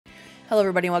Hello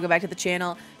everybody and welcome back to the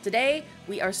channel. Today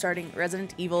we are starting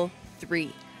Resident Evil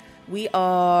 3. We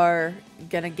are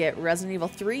gonna get Resident Evil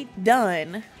 3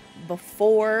 done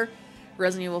before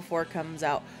Resident Evil 4 comes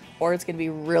out, or it's gonna be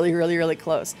really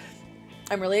close.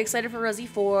 I'm really excited for Resi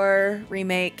 4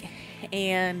 remake,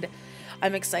 and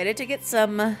I'm excited to get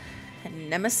some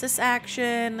Nemesis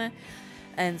action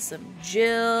and some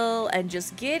Jill and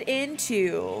just get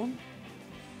into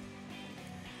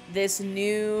this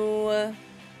new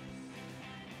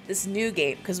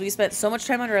game, because we spent so much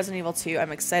time on Resident Evil 2.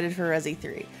 I'm excited for Resi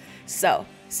 3. So,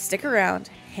 stick around,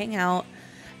 hang out,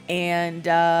 and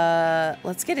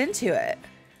let's get into it.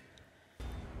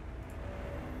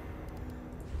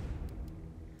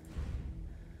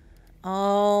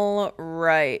 All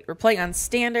right, we're playing on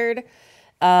standard,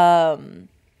 and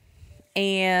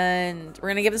we're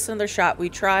gonna give this another shot. We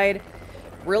tried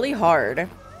really hard,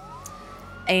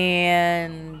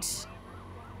 and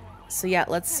so yeah,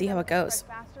 let's see how it goes.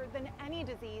 Faster than any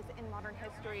disease in modern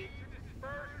history.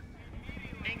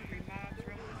 Angry mobs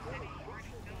roam the city,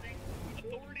 burning buildings.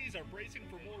 Authorities are bracing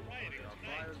for more rioting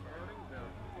tonight.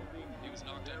 He was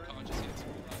knocked unconscious.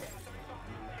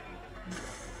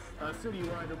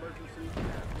 Citywide emergency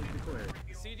has been declared.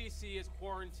 The CDC has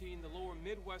quarantined the lower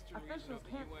Midwestern region of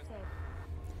the U.S.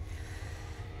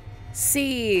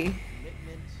 See.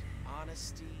 Commitment,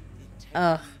 honesty,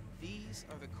 integrity. These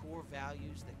are the core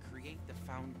values that create the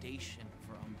foundation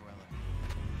for Umbrella.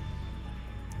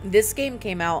 This game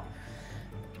came out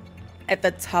at the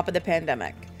top of the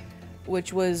pandemic,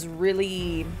 which was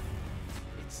really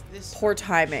poor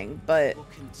timing, but will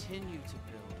continue to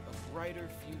build a brighter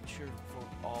future for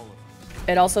all of us.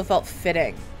 it also felt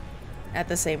fitting at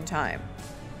the same time.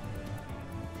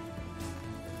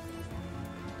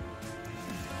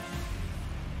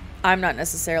 I'm not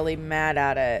necessarily mad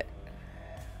at it.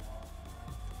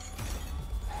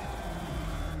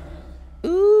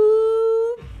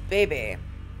 Ooh, baby.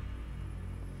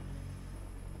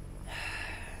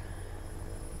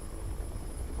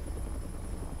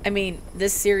 I mean,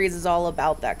 this series is all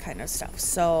about that kind of stuff,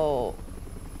 so,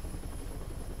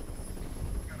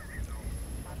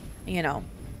 you know,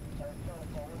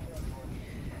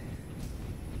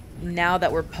 now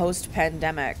that we're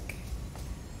post-pandemic,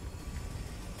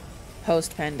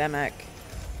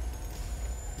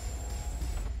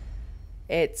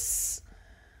 it's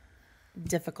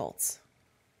difficult,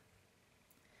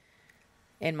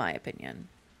 in my opinion.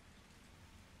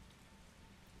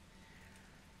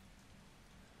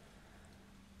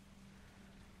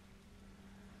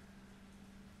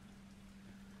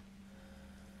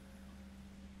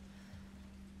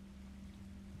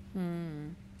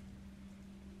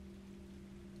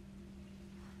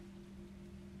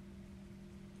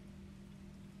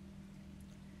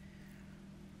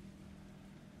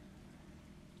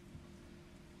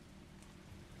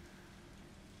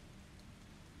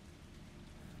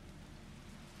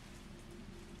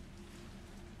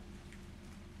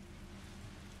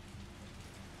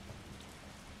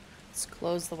 Let's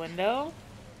close the window.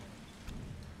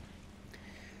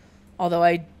 Although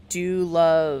I do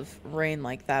love rain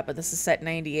like that, but this is set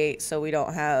 98, so we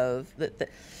don't have the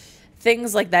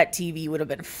things like that. TV would have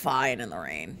been fine in the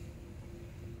rain.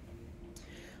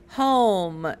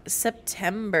 Home,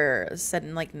 September, set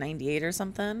in like 98 or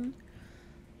something.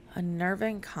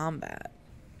 Unnerving combat.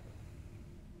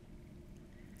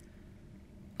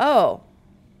 Oh.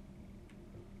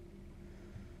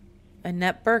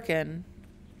 Annette Birkin.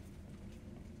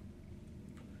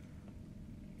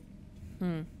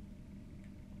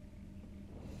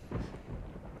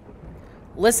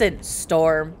 Listen,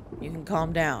 Storm, you can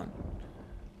calm down.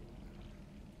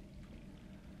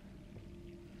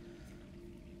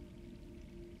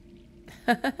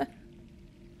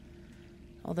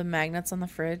 All the magnets on the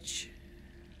fridge.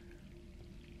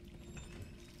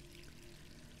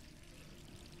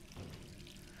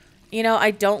 You know,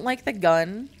 I don't like the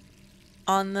gun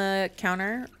on the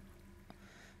counter,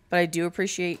 but I do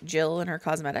appreciate Jill and her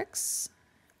cosmetics.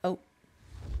 Oh.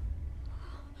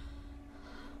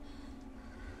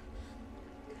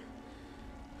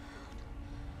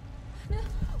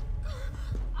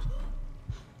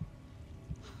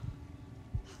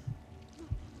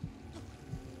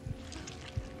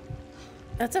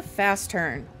 That's a fast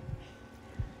turn.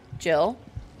 Jill,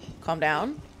 calm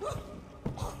down.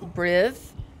 Breathe.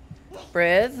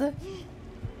 Breathe.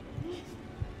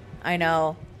 I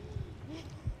know.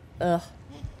 Ugh.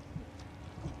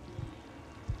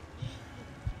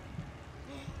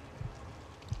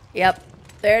 Yep.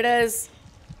 There it is.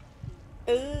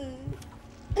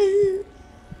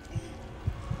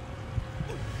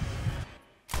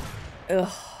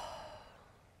 Ugh.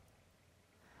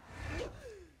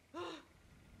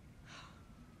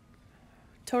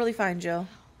 Totally fine, Jill.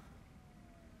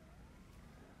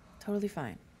 Totally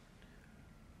fine.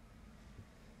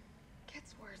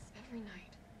 Gets worse every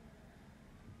night.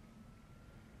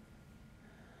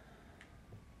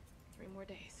 3 more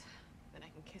days, then I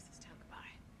can kiss this town goodbye.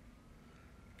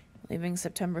 Leaving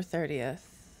September 30th.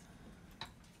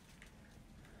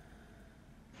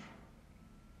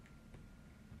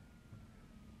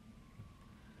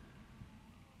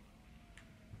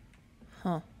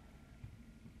 Huh.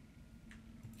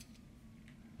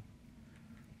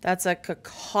 That's a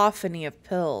cacophony of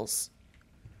pills.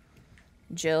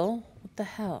 Jill? What the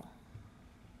hell?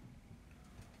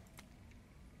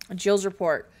 Jill's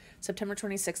report. September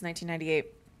 26,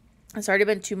 1998. It's already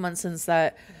been 2 months since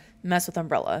that mess with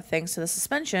Umbrella. Thanks to the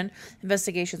suspension,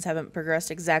 investigations haven't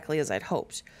progressed exactly as I'd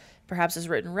hoped. Perhaps this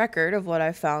written record of what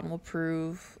I found will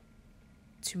prove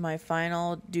to be my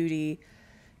final duty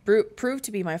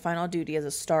as a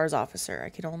STARS officer. I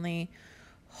can only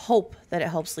hope that it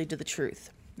helps lead to the truth.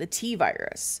 The T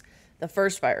virus, the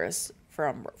first virus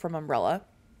from Umbrella.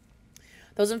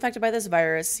 Those infected by this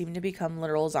virus seem to become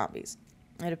literal zombies.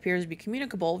 It appears to be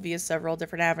communicable via several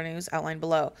different avenues outlined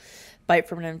below. Bite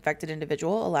from an infected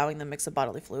individual, allowing the mix of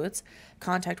bodily fluids.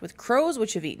 Contact with crows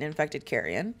which have eaten infected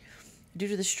carrion. Due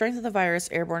to the strength of the virus,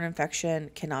 airborne infection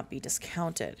cannot be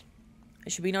discounted.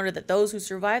 It should be noted that those who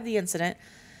survived the incident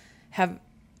have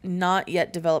not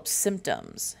yet developed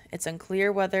symptoms. It's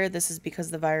unclear whether this is because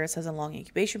the virus has a long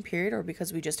incubation period or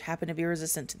because we just happen to be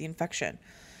resistant to the infection.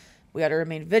 We ought to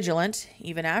remain vigilant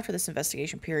even after this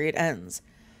investigation period ends.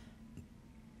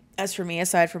 As for me,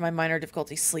 aside from my minor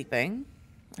difficulty sleeping,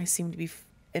 I seem to be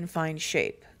in fine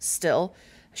shape. Still,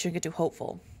 I shouldn't get too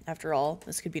hopeful. After all,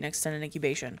 this could be an extended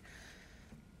incubation.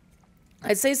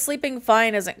 I'd say sleeping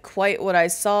fine isn't quite what I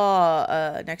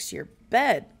saw next to your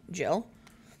bed, Jill.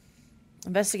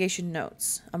 Investigation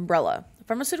notes. Umbrella, a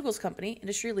pharmaceuticals company,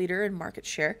 industry leader in market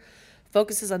share,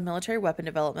 focuses on military weapon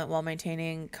development while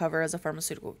maintaining cover as a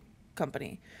pharmaceutical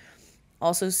company.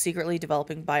 Also secretly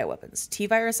developing bioweapons.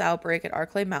 T-virus outbreak at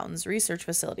Arklay Mountains research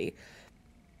facility.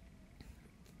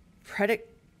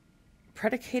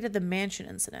 Predicated the mansion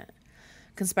incident.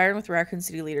 Conspiring with Raccoon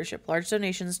City leadership. Large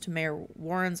donations to Mayor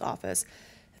Warren's office.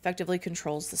 Effectively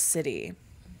controls the city.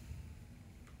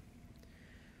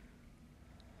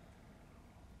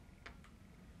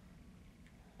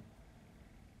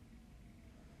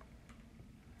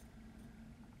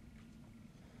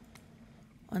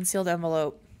 Unsealed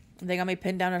envelope. They got me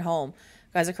pinned down at home.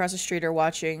 Guys across the street are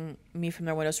watching me from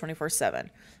their windows 24/7.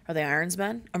 Are they Irons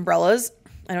Men? Umbrellas?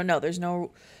 I don't know. There's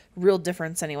no real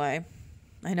difference anyway.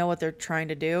 I know what they're trying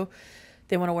to do.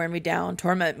 They want to wear me down,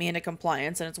 torment me into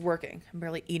compliance, and it's working. I'm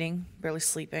barely eating, barely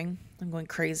sleeping. I'm going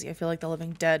crazy. I feel like the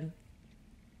living dead.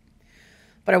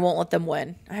 But I won't let them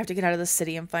win. I have to get out of the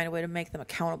city and find a way to make them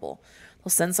accountable.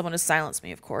 They'll send someone to silence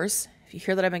me, of course. If you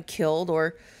hear that I've been killed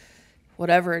or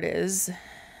whatever it is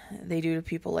they do to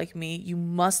people like me, you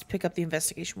must pick up the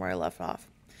investigation where I left off.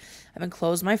 I've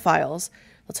enclosed my files.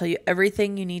 I'll tell you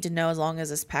everything you need to know as long as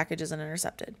this package isn't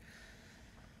intercepted.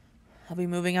 I'll be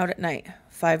moving out at night.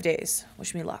 5 days.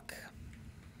 Wish me luck.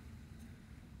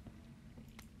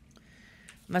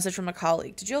 Message from a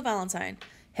colleague. To Jill Valentine.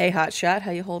 Hey, hotshot.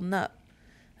 How you holding up?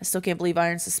 I still can't believe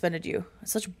Iron suspended you.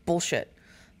 That's such bullshit.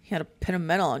 He had a pin of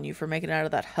metal on you for making it out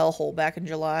of that hellhole back in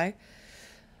July.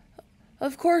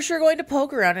 Of course you're going to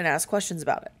poke around and ask questions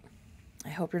about it. I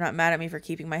hope you're not mad at me for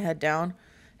keeping my head down.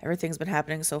 Everything's been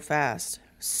happening so fast.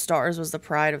 STARS was the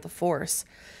pride of the force.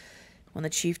 When the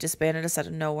chief disbanded us out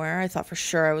of nowhere, I thought for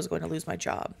sure I was going to lose my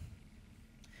job.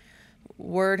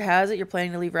 Word has it you're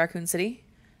planning to leave Raccoon City.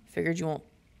 I figured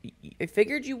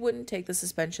you wouldn't take the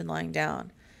suspension lying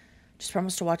down. Just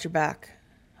promise to watch your back.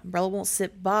 Umbrella won't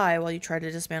sit by while you try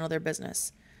to dismantle their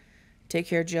business. Take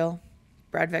care, Jill.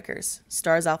 Brad Vickers,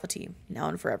 STARS Alpha Team, now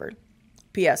and forever.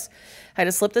 P.S. I had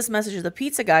to slip this message to the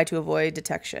pizza guy to avoid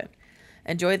detection.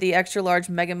 Enjoy the extra large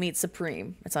Mega Meat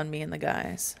Supreme. It's on me and the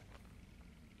guys.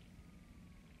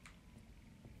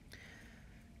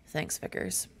 Thanks,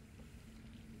 Vickers.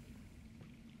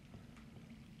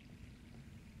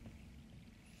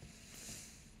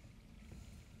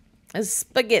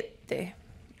 Spaghetti.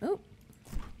 Oh.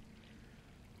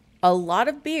 A lot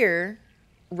of beer.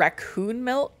 Raccoon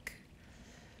milk.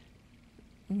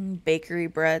 Bakery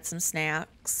bread, some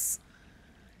snacks.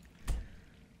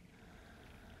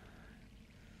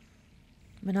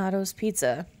 Monato's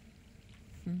pizza.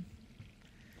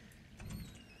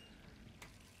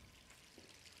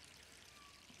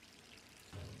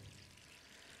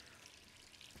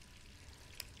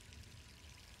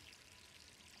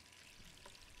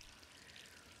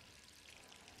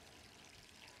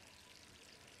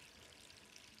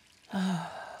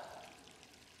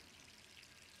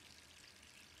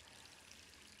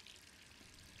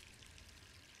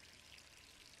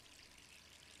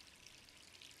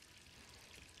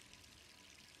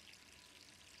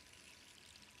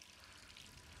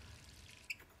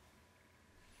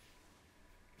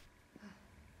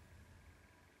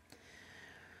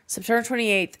 September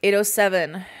 28th,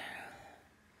 8:07.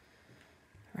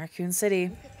 Raccoon City.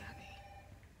 Look at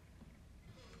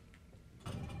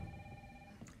Abby.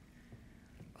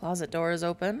 Closet door is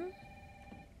open.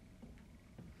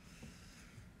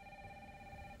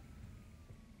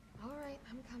 All right,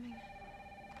 I'm coming.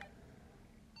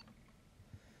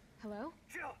 Hello?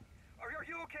 Jill, are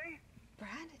you okay?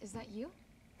 Brad, is that you?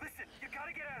 Listen, you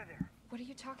gotta get out of there. What are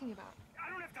you talking about? I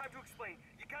don't have time to explain.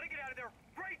 You gotta get out of there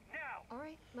right now. All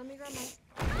right, let me grab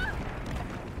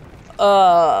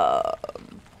my...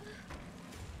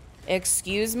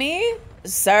 Excuse me,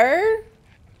 sir?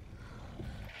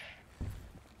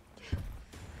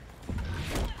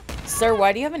 Sir,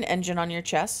 why do you have an engine on your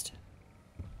chest?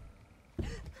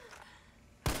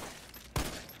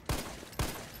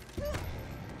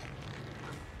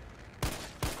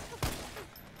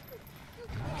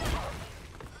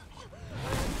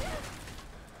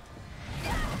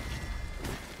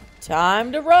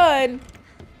 Time to run.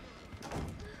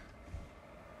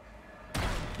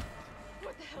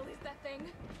 What the hell is that thing?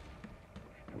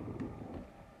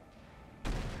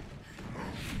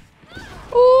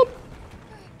 Oop.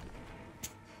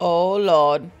 Oh,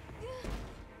 Lord.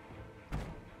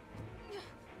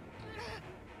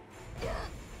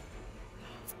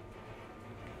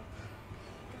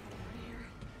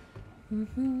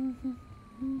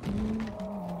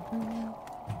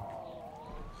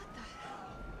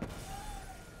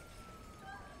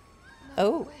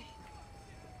 Oh.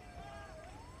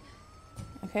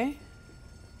 Okay.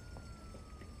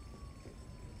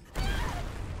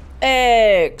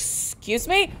 Excuse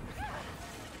me?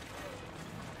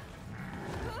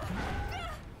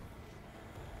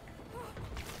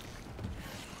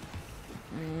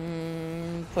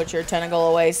 Put your tentacle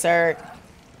away, sir.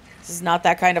 This is not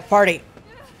that kind of party.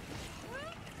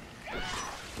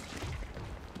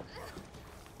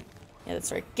 Yeah,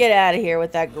 that's right. Get out of here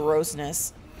with that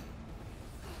grossness.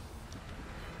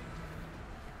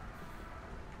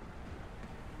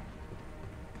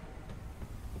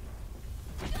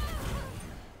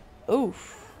 Oof.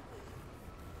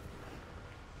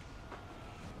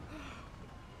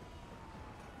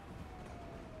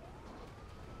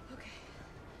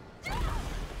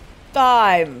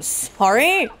 I'm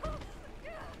sorry.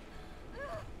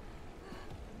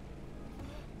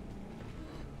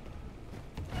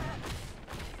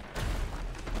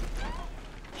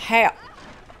 How?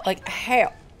 Like,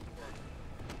 how?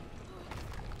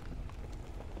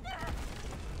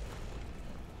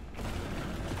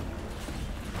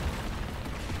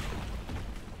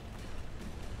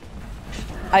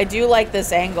 I do like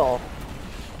this angle.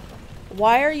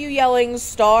 Why are you yelling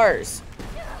stars?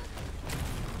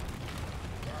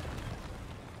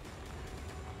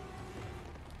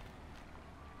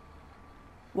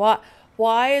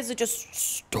 Why is it just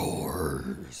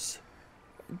stars?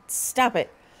 Stop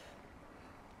it.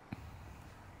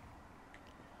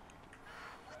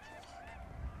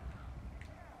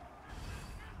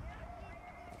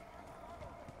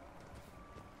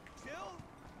 Jill,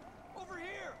 over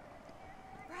here.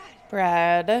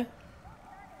 Brad.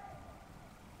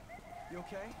 You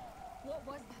okay? What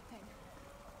was that thing?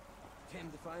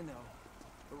 Damned if I know.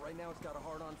 But right now it's got a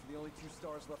hard on for the only two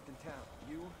stars left in town.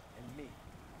 You and me.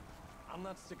 I'm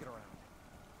not sticking around.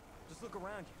 Just look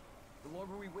around you. The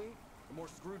longer we wait, the more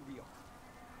screwed we are.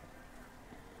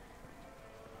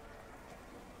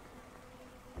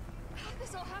 How did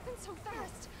this all happen so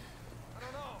fast? I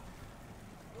don't know.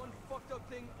 One fucked up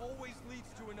thing always leads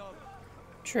to another.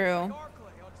 True.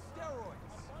 Arclay on steroids.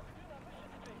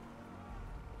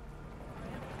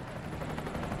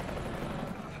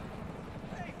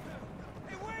 Hey,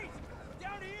 wait!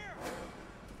 Down here!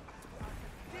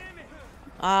 Damn it!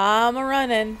 I'm a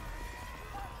running.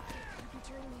 I'm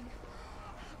dreaming.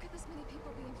 How could this many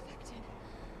people be infected?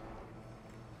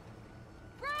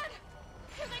 Brad!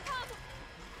 Here they come!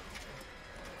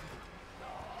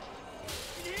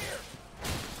 In here!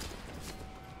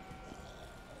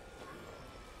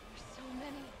 There's so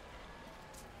many.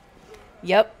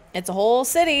 Yep, it's a whole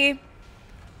city.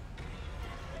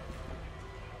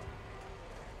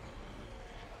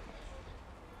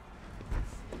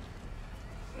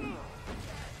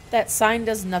 That sign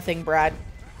does nothing, Brad.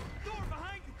 Door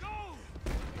behind you, go!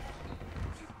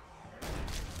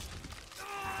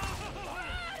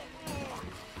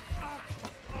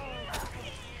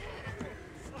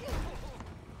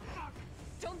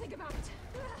 Don't think about it.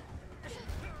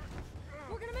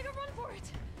 We're gonna make a run for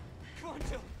it. Come on,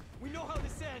 Jill. We know how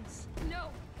this ends.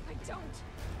 No, I don't.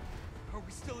 Are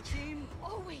we still a team?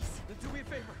 Always. Then do me a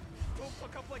favor. Don't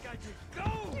fuck up like I did. Go!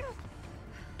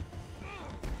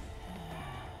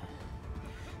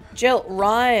 Jill,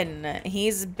 run.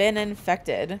 He's been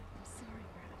infected. I'm sorry,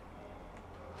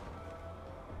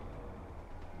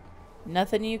 Brad.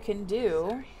 Nothing you can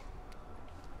do.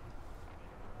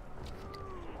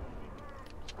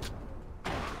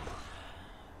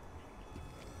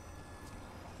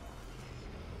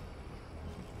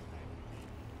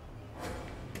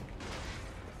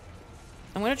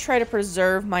 I'm going to try to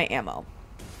preserve my ammo.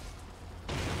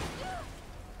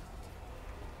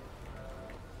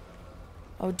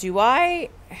 Oh, do I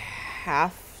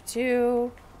have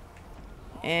to?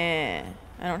 I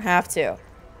don't have to.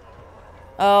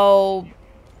 Oh,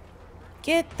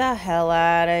 get the hell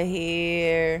out of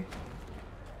here.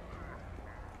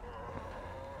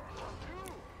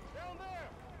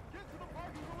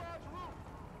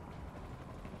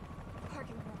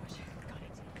 Parking garage. Got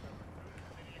it.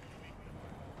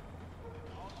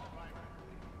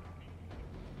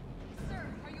 Sir,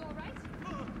 are you all right?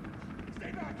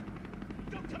 Stay back!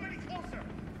 Don't come any closer!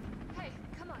 Hey,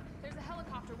 come on. There's a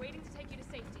helicopter waiting to take you to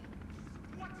safety.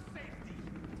 What safety?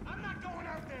 I'm not going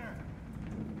out there!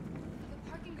 The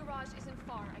parking garage isn't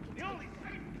far. I can The take only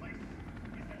safe place is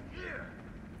in here!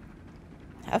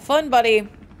 Have fun, buddy.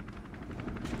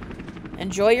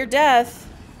 Enjoy your death.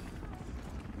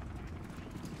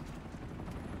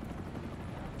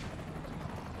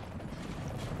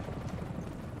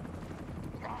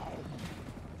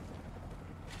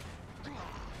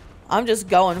 I'm just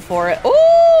going for it.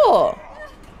 Ooh!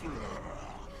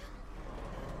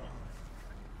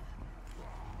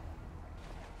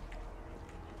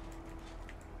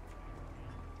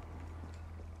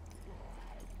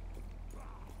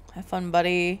 Have fun,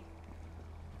 buddy.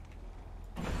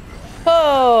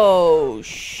 Oh,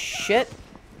 shit.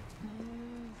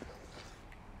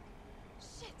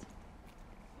 Shit.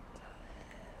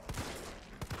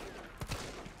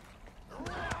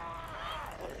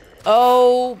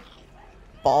 Oh,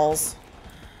 balls.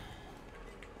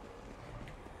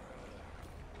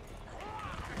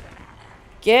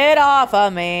 Get off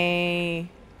of me.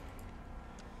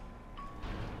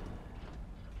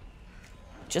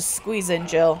 Just squeeze in,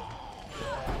 Jill.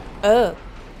 Oh.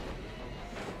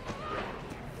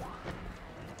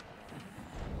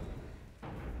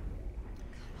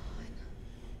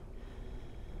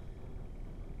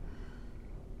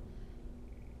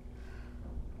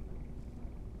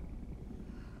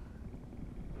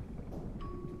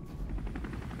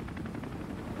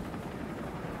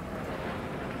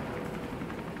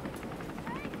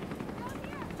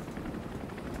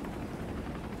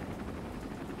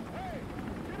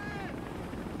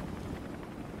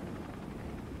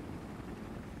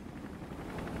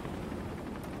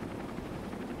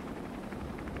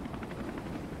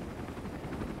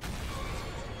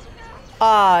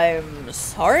 I'm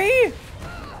sorry?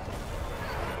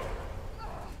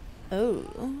 Oh.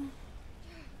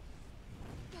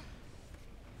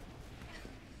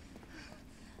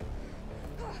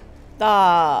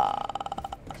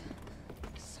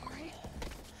 Sorry.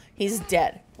 He's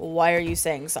dead. Why are you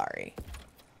saying sorry?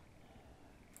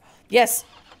 Yes.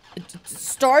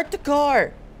 Start the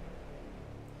car.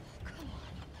 Come on.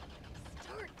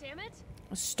 Start, damn it.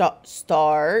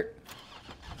 Start.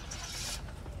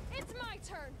 It's my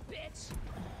turn, bitch.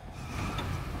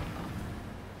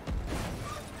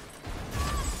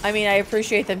 I mean, I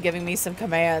appreciate them giving me some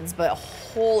commands, but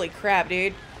holy crap,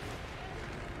 dude.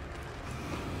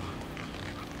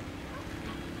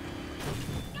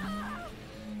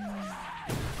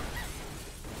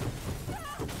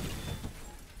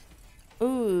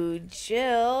 Ooh,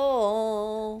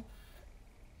 Jill.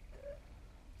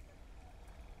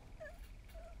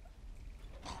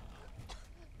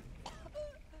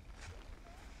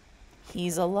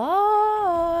 He's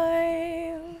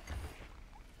alive.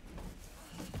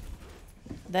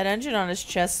 That engine on his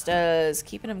chest is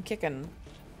keeping him kicking.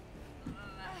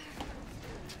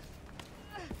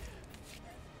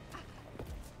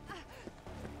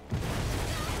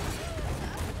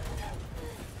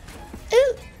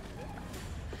 Ooh.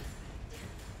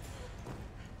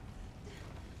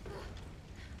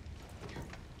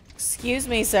 Excuse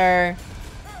me, sir.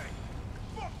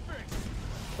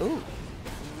 Ooh.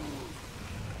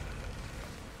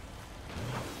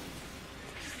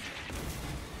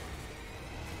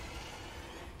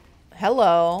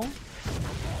 Hello.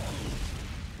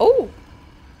 Oh.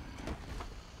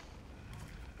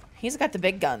 He's got the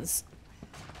big guns.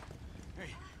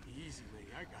 Hey, easy, lady.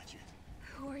 I got you.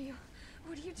 Who are you?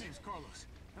 What are you doing? Name's Carlos,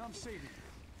 and I'm saving you.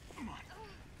 Come on,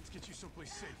 let's get you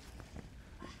someplace safe.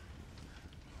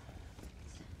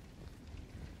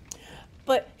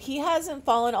 But he hasn't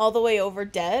fallen all the way over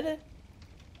dead.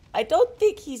 I don't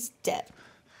think he's dead.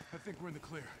 I think we're in the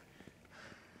clear.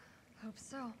 Hope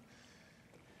so.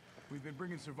 We've been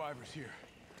bringing survivors here.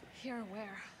 Here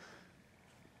where?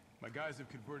 My guys have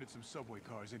converted some subway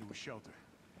cars into a shelter.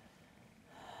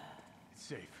 It's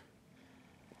safe.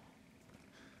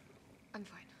 I'm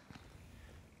fine.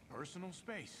 Personal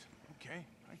space. Okay,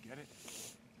 I get it.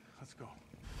 Let's go.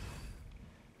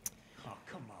 Oh,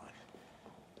 come on.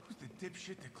 Who's the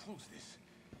dipshit that closed this?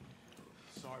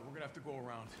 Sorry, we're gonna have to go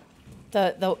around.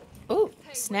 Ooh,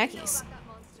 Hey, snackies. what do you know about that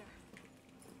monster?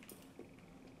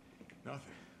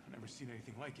 Nothing. I've never seen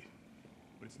anything like it.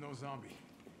 But it's no zombie.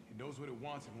 It knows what it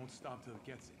wants and won't stop till it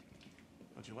gets it.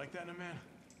 Don't you like that in a man?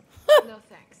 No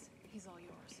thanks. He's all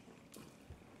yours.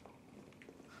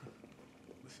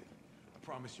 Listen, I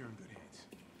promise you're in good hands.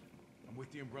 I'm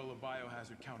with the Umbrella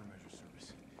Biohazard Countermeasure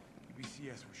Service.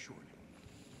 BCS for short.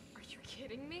 Are you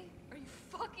kidding me? Are you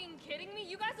fucking kidding me?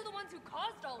 You guys are the ones who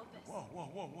caused all of this. Whoa, whoa,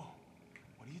 whoa, whoa.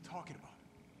 What are you talking about?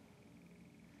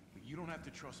 Look, you don't have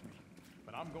to trust me,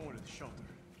 but I'm going to the shelter.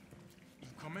 You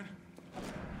coming?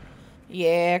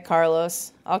 Yeah,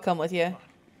 Carlos. I'll come with you.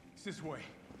 It's this way.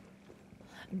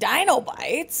 Dino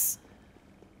bites.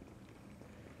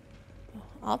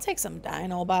 I'll take some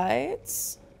dino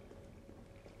bites.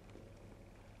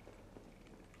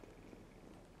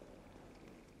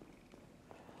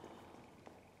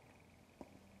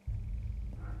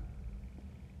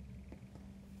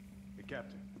 Hey,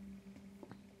 Captain.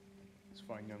 This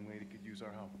fine young lady could use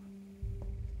our help.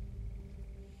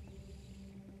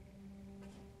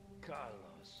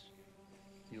 Carlos,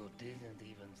 you didn't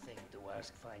even think to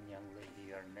ask fine young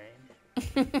lady her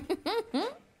name?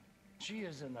 She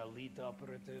is an elite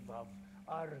operative of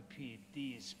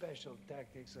RPD, Special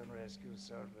Tactics and Rescue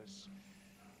Service.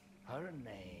 Her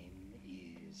name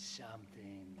is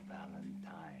something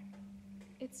Valentine.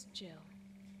 It's Jill.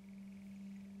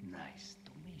 Nice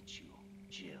to meet you,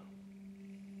 Jill.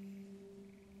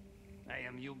 I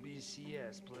am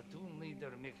UBCS Platoon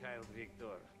Leader Mikhail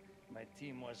Victor. My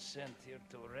team was sent here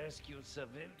to rescue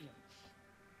civilians.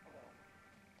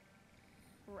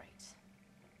 Right.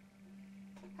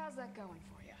 How's that going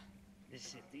for you? The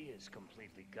city is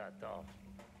completely cut off,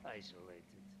 isolated.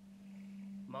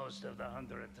 Most of the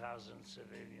 100,000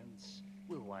 civilians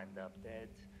will wind up dead.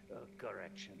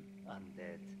 Correction,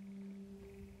 undead.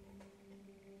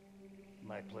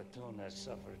 My platoon has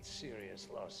suffered serious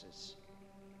losses.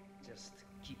 Just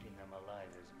keeping them alive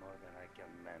is more than I can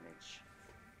manage.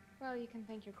 Well, you can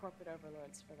thank your corporate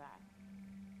overlords for that.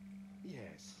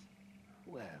 Yes.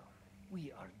 Well,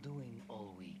 we are doing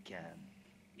all we can.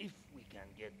 If we can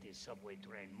get this subway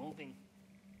train moving,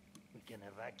 we can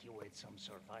evacuate some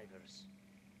survivors.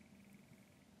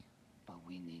 But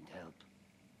we need help.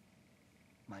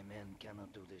 My men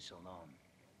cannot do this alone.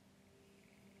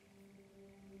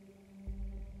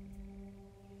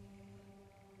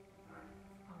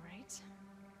 All right.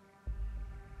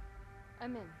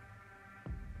 I'm in.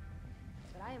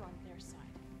 But I am on their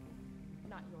side,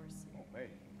 not yours. Oh, hey.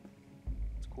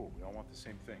 It's cool. We all want the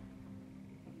same thing.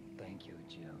 Thank you,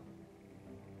 Jill.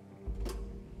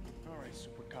 All right,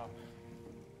 Super Cop.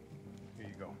 Here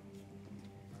you go.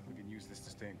 We can use this to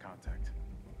stay in contact.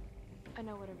 I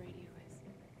know what a radio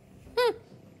is.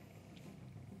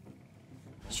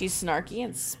 She's snarky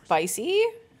and spicy.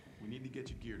 We need to get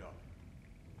you geared up.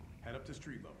 Head up to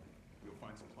street level. You'll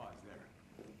find supplies there.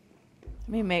 Let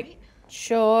me make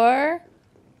sure.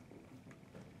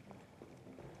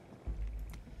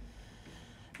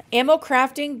 Ammo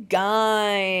crafting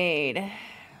guide.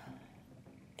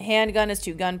 Handgun is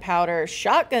 2 gunpowder.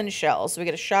 Shotgun shells. So we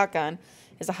get a shotgun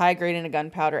is a high grade and a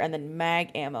gunpowder, and then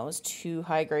mag ammo is 2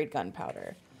 high grade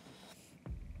gunpowder.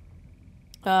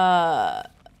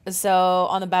 So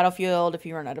on the battlefield, if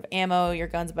you run out of ammo, your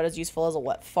gun's about as useful as a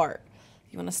wet fart.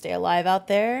 If you want to stay alive out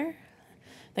there,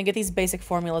 then get these basic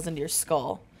formulas into your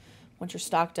skull. Once you're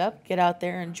stocked up, get out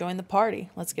there and join the party.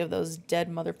 Let's give those dead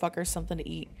motherfuckers something to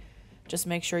eat. Just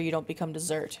make sure you don't become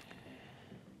dessert.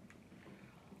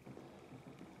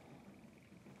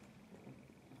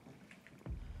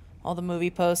 All the movie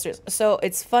posters. So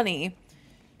it's funny.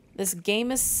 This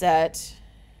game is set...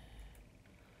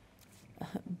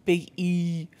 Big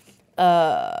E.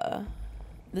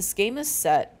 This game is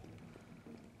set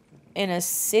in a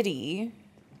city.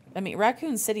 I mean,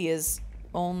 Raccoon City is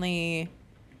only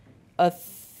a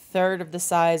third of the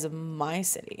size of my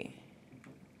city.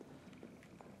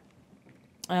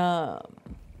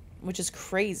 Which is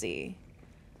crazy.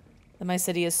 That my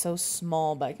city is so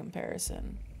small by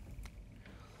comparison.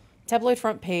 Tabloid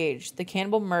front page. The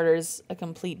Cannibal Murders, a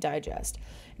complete digest.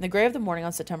 In the gray of the morning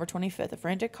on September 25th, a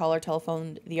frantic caller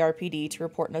telephoned the RPD to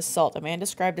report an assault. A man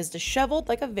described as disheveled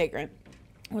like a vagrant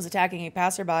was attacking a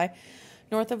passerby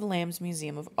north of Lamb's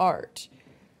Museum of Art.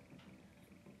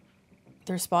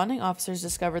 The responding officers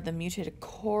discovered the mutilated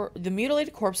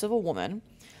corpse of a woman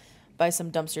by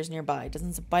some dumpsters nearby.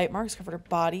 Dozens of bite marks covered her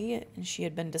body, and she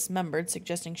had been dismembered,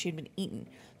 suggesting she had been eaten.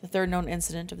 The third known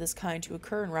incident of this kind to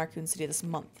occur in Raccoon City this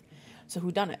month. So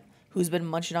who done it? Who's been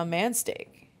munching on man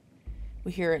steak?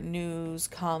 We here at News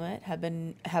Comet have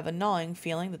a gnawing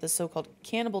feeling that the so-called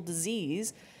cannibal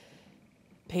disease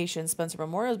patient Spencer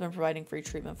Memorial has been providing free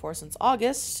treatment for since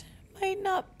August might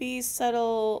not be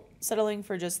settling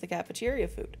for just the cafeteria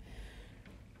food.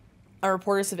 Our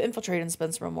reporters have infiltrated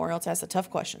Spencer Memorial to ask the tough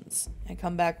questions and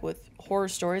come back with horror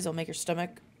stories that will make your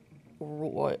stomach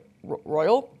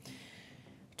royal.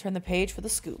 Turn the page for the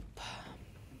scoop.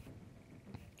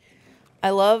 I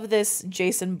love this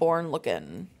Jason Bourne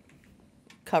looking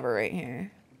cover right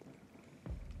here.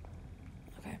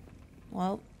 Okay.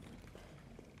 Well,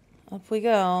 up we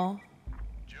go.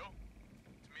 Joe,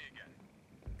 it's me again.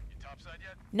 You topside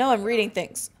yet? No, I'm reading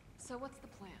things. So what's the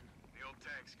plan? The old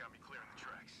tanks got me clearing the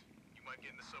tracks. You might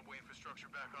getting the subway infrastructure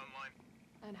back online?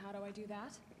 And how do I do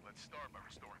that? Let's start by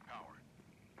restoring power.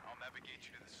 I'll navigate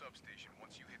you to the substation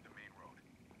once you hit the main road.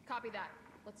 Copy that.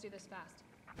 Let's do this fast.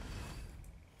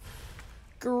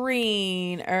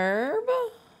 Green herb.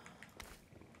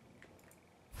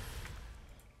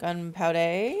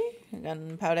 Gunpowder.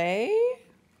 Gunpowder.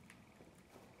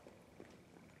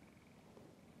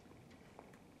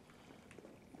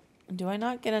 Do I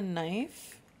not get a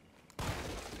knife?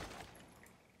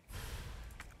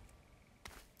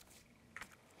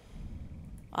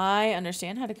 I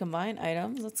understand how to combine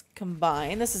items. Let's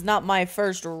combine. This is not my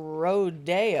first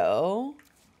rodeo.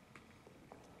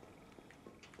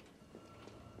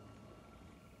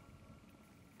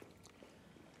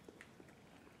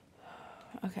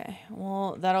 Okay,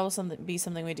 well, that'll be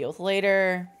something we deal with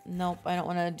later. Nope, I don't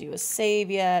want to do a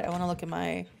save yet. I want to look at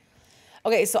my...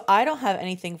 Okay, so I don't have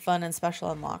anything fun and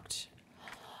special unlocked.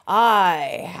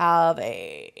 I have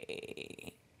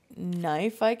a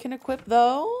knife I can equip,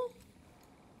 though.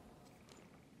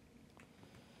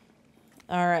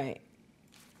 All right.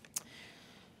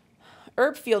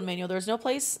 Herb Field Manual. There's no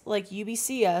place like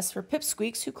UBCS for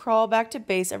pipsqueaks who crawl back to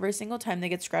base every single time they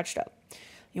get scratched up.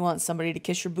 You want somebody to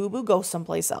kiss your boo-boo? Go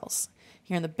someplace else.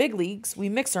 Here in the big leagues, we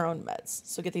mix our own meds.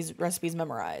 So get these recipes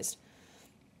memorized.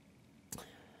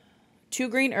 2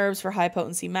 green herbs for high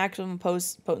potency. Maximum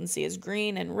potency is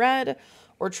green and red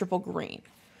or triple green.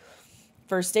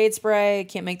 First aid spray.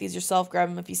 Can't make these yourself. Grab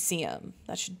them if you see them.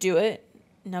 That should do it.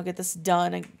 Now get this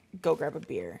done and go grab a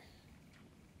beer.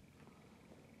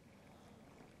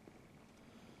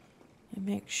 And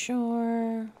make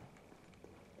sure...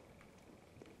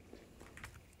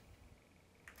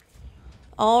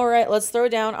 All right, let's throw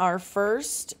down our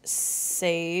first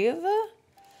save.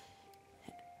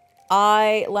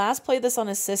 I last played this on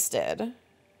assisted.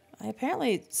 I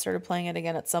apparently started playing it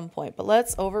again at some point, but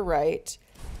let's overwrite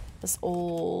this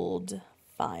old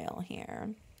file here.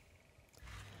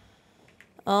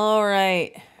 All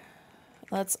right,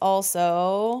 let's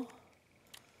also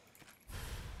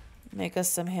make us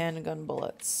some handgun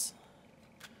bullets.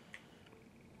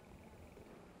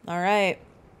 All right.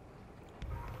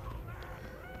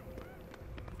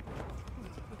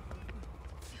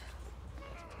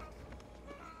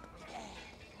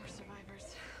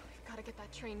 Get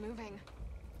that train moving.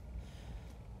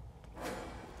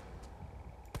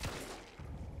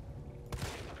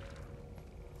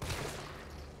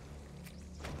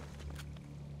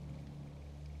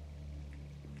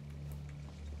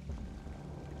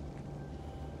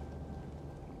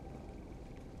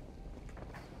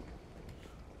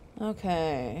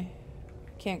 Okay.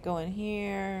 Can't go in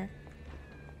here.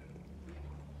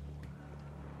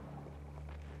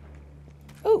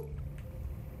 Ooh.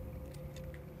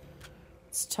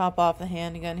 Let's top off the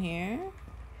handgun here.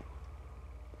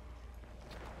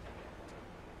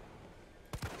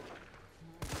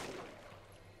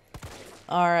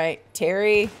 All right,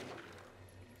 Terry.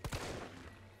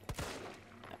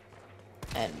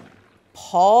 And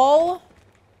Paul.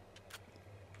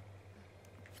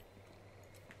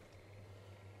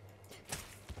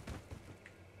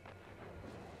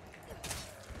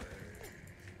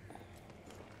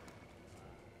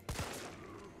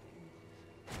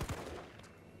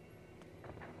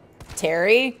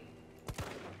 Terry?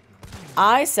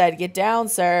 I said get down,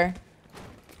 sir.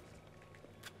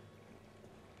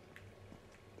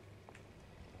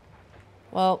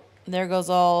 Well, there goes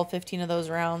all 15 of those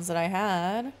rounds that I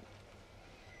had.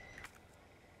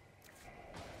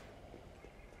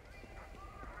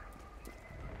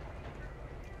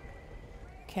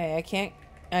 Okay, I can't...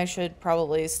 I should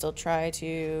probably still try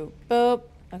to... Boop.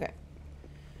 Okay.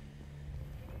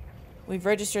 We've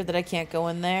registered that I can't go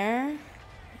in there.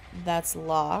 That's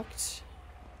locked.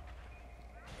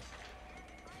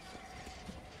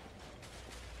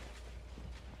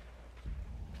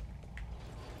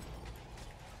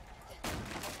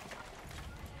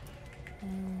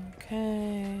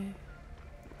 Okay.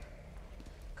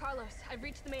 Carlos, I've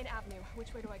reached the main avenue.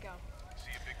 Which way do I go? See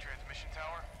a big transmission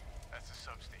tower? That's the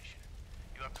substation.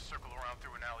 You'll have to circle around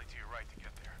through an alley to your right to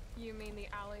get there. You mean the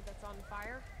alley that's on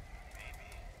fire? Maybe.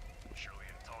 Surely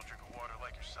a tall drink of water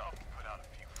like yourself can put out a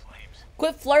few flames.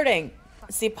 Quit flirting.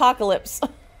 It's the apocalypse.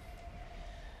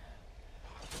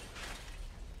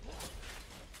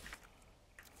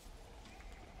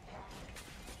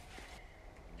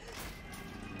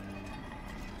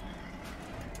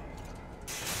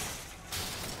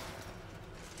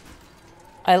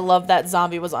 I love that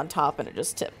zombie was on top and it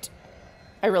just tipped.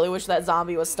 I really wish that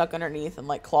zombie was stuck underneath and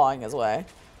like clawing his way.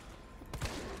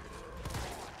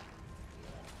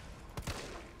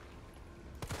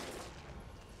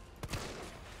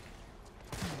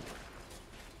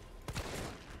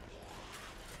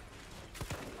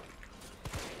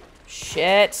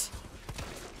 Shit.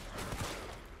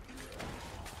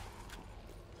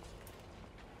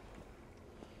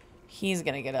 He's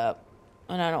gonna get up,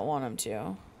 and I don't want him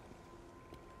to.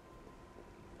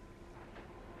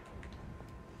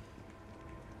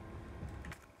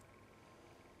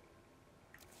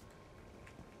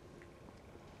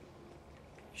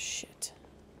 Shit.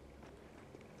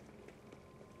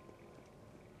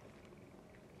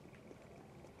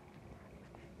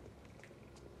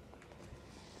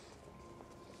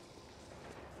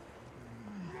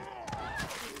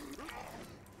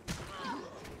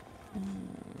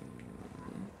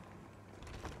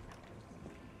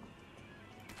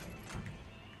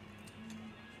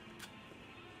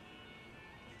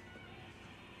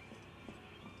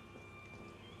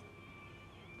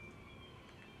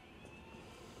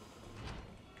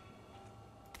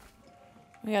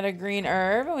 We got a green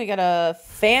herb and we got a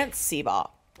fancy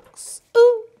box.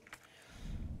 Ooh.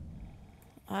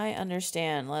 I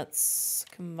understand. Let's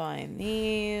combine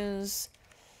these.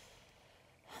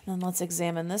 And then let's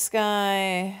examine this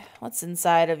guy. What's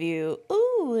inside of you?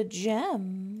 Ooh, a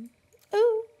gem.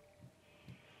 Ooh.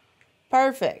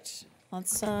 Perfect.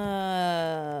 Let's store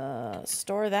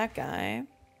that guy.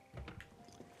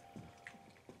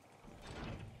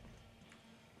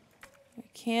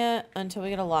 Can't, until we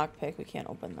get a lockpick, we can't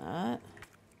open that.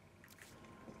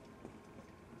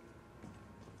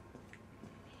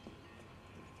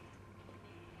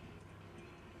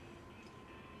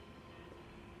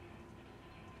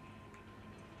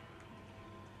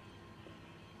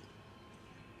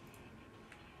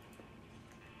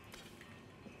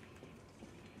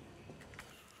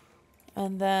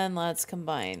 And then let's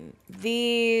combine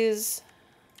these.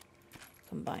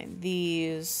 Combine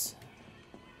these.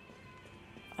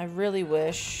 I really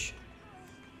wish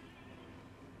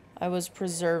I was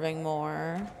preserving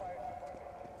more.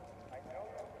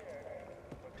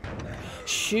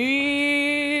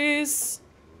 Jeez.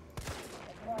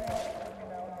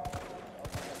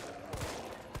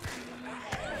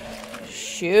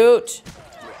 Shoot.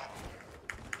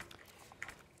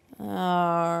 All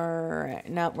right.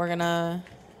 Now we're gonna...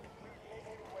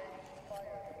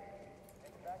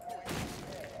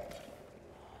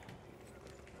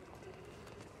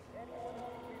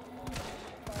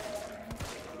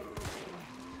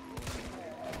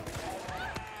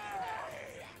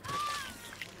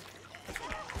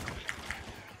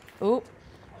 Oop.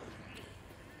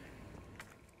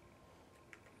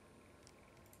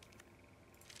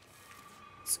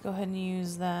 Let's go ahead and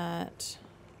use that.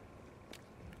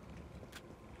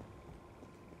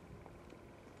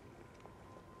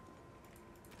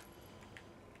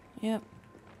 Yep.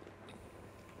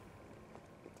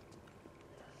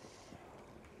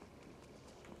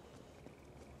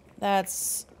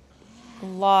 That's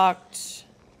locked.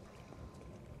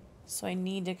 So I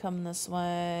need to come this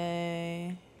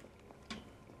way.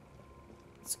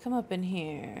 Let's come up in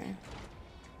here.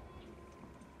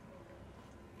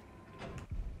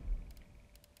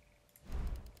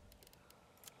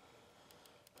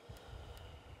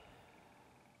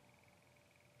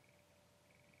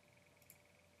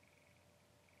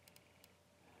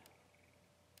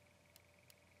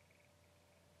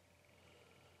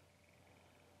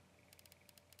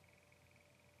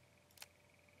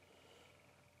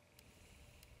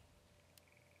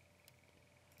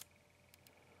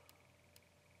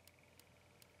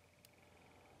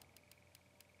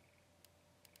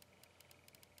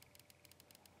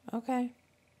 Okay.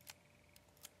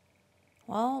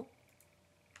 Well.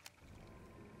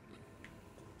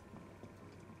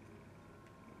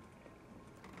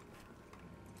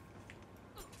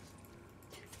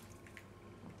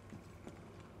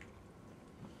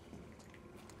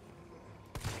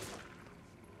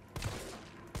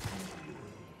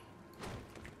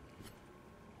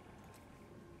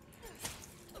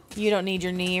 You don't need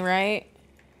your knee, right?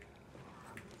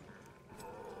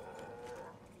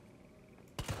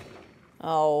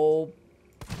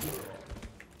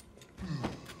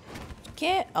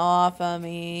 off of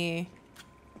me.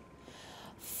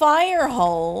 Fire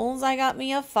holes. I got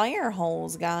me a fire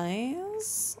holes,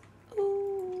 guys.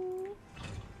 Ooh.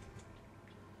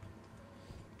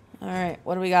 Alright,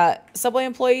 what do we got? Subway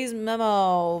employees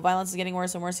memo. Violence is getting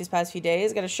worse and worse these past few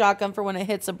days. Got a shotgun for when it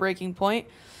hits a breaking point.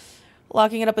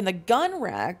 Locking it up in the gun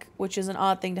rack, which is an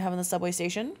odd thing to have in the subway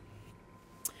station.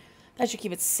 That should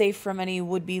keep it safe from any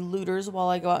would-be looters while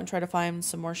I go out and try to find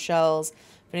some more shells.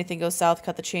 If anything goes south,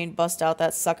 cut the chain, bust out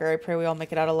that sucker. I pray we all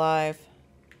make it out alive.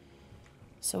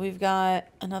 So we've got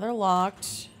another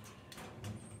locked.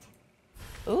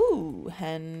 Ooh,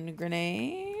 hand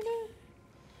grenade.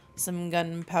 Some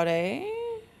gunpowder.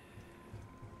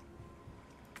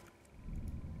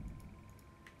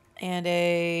 And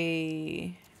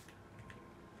a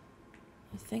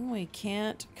thing we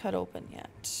can't cut open yet.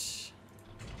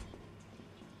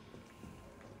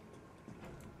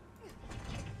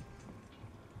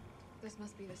 This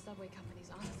must be the subway company's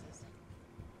offices.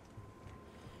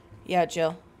 Yeah,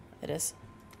 Jill, it is.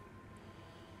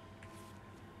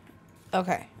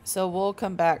 Okay, so we'll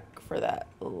come back for that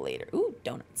later. Ooh,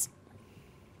 donuts.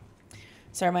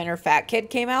 Sorry, my inner fat kid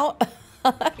came out.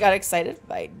 I got excited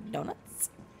by donuts.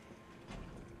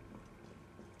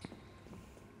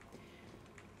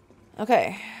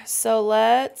 Okay, so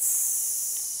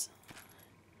let's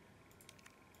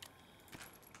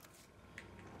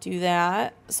do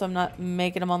that so I'm not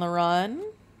making them on the run.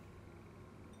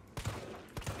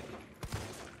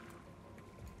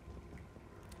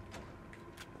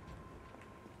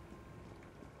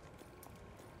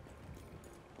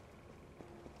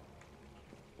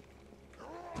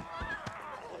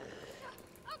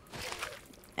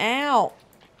 Ow.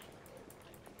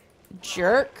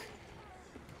 Jerk.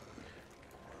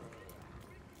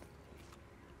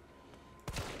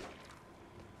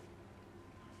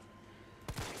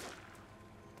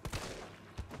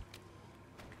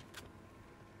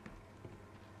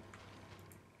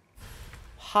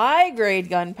 High grade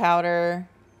gunpowder.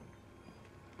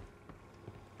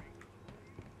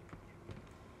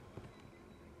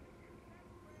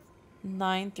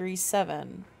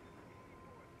 $937.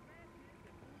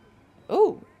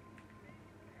 Ooh.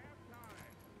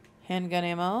 Handgun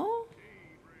ammo.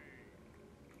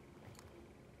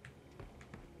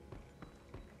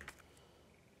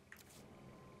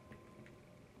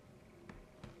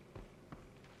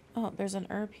 Oh, there's an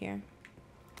herb here.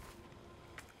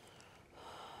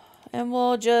 And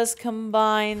we'll just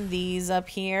combine these up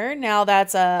here. Now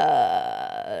that's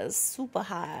a super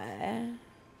high.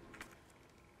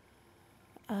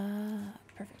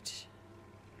 Perfect.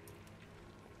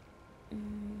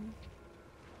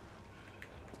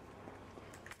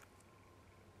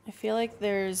 I feel like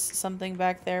there's something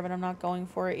back there, but I'm not going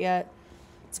for it yet.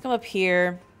 Let's come up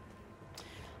here.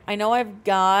 I know I've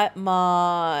got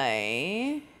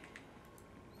my...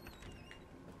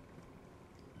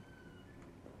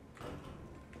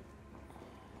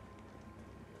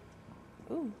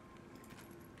 Ooh.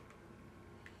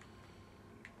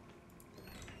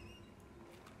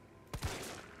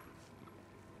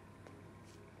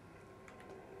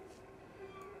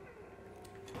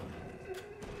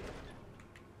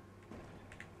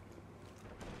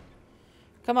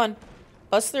 Come on.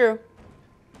 Bust through.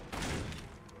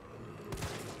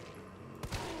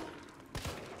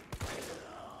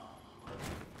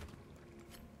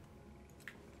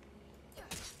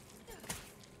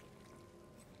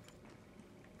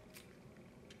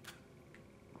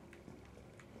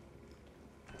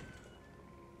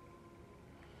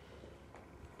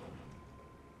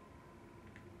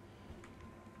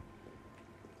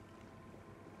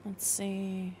 Let's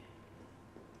see.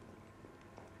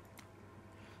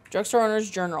 Drugstore owner's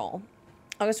journal.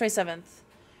 August 27th.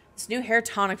 This new hair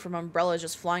tonic from Umbrella is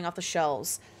just flying off the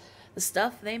shelves. The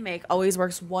stuff they make always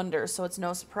works wonders, so it's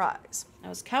no surprise. I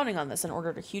was counting on this and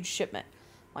ordered a huge shipment.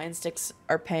 My instincts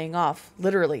are paying off,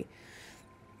 literally.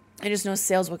 I just know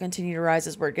sales will continue to rise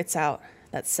as word gets out.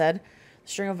 That said, the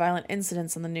string of violent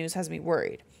incidents on the news has me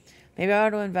worried. Maybe I ought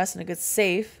to invest in a good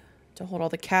safe to hold all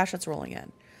the cash that's rolling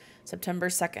in. September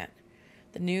 2nd.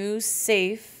 The new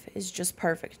safe is just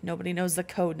perfect. Nobody knows the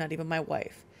code, not even my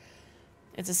wife.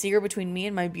 It's a secret between me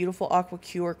and my beautiful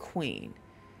Aquacure queen.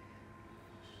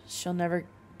 She'll never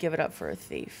give it up for a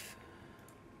thief.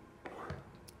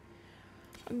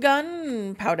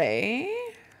 Gunpowder.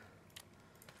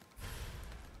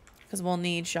 Because we'll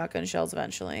need shotgun shells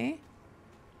eventually.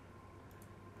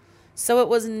 So it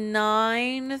was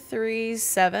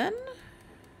 937.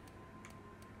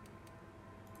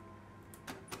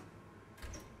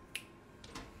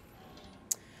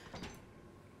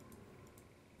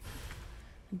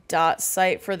 Dot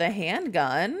sight for the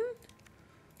handgun.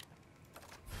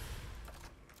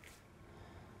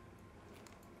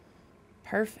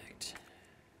 Perfect.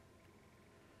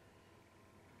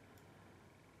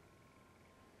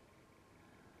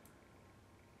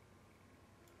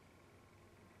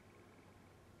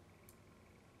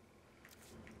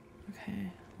 Okay,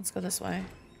 let's go this way.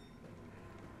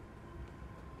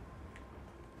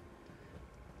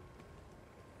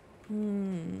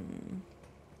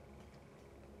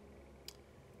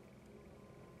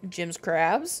 Jim's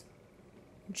crabs.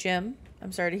 Jim,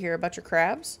 I'm sorry to hear about your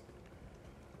crabs.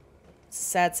 It's a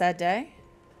sad, sad day.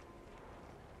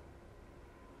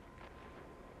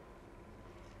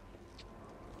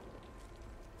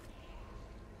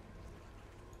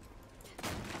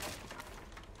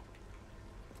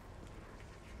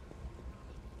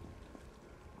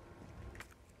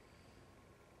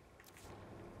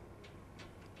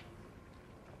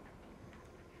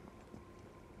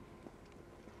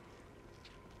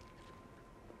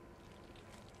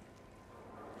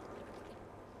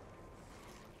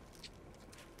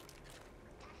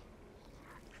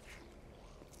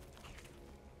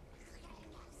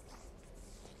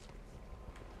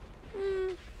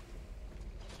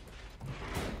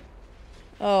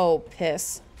 Oh,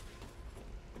 piss.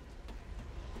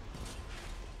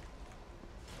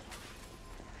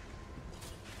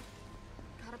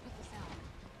 Gotta put this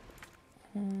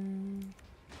out.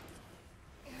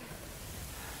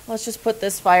 Let's just put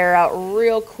this fire out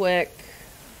real quick.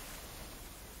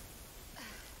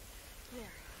 There.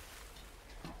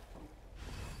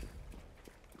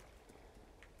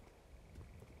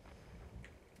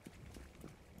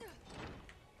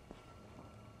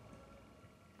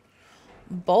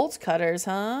 Bolt cutters,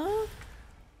 huh?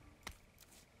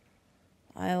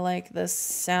 I like the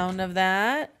sound of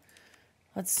that.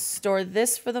 Let's store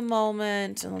this for the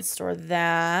moment, and let's store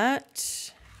that.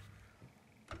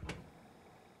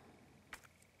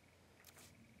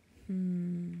 Is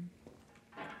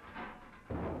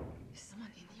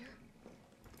someone in here?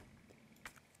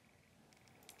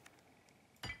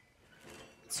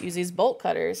 Let's use these bolt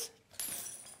cutters.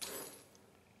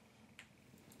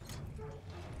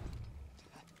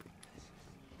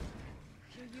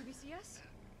 Your UBCS?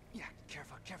 Yeah,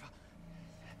 careful, careful.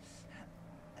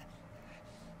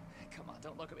 Come on,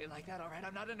 don't look at me like that, all right?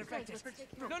 I'm not infected. let's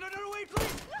take care No, no, no, wait,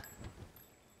 please!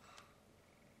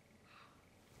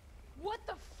 What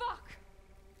the fuck?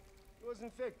 He was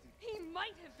infected. He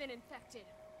might have been infected.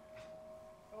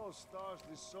 Oh, stars,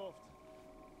 this soft.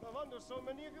 No wonder so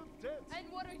many of you dead.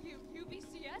 And what are you,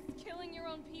 UBCS? Killing your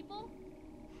own people?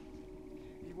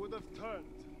 He would have turned.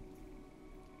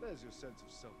 There's your sense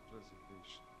of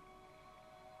self-preservation.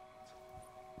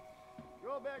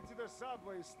 Go back to the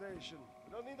subway station.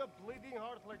 We don't need a bleeding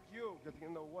heart like you getting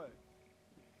in the way.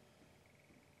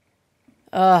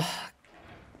 Ugh.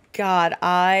 God,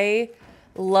 I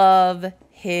love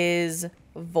his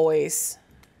voice.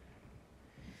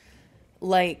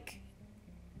 Like,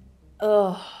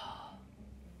 ugh.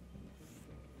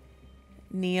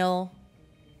 Neil.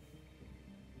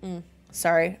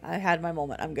 Sorry, I had my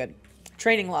moment. I'm good.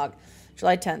 Training log.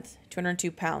 July 10th,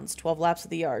 202 pounds, 12 laps of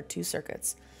the yard, 2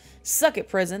 circuits. Suck it,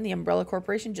 prison. The Umbrella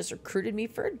Corporation just recruited me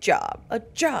for a job. A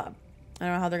job. I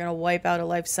don't know how they're going to wipe out a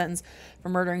life sentence for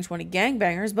murdering 20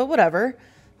 gangbangers, but whatever.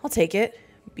 I'll take it.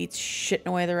 Beats shitting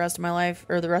away the rest of my life,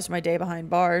 or the rest of my day behind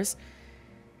bars.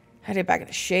 I had to get back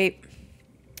into shape.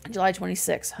 July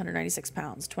 26, 196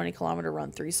 pounds, 20-kilometer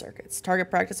run, 3 circuits.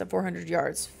 Target practice at 400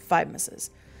 yards, 5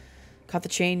 misses. Caught the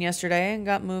chain yesterday and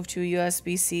got moved to a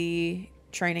USBC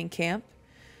training camp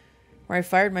where I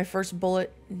fired my first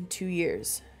bullet in 2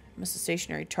 years. Missed a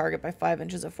stationary target by 5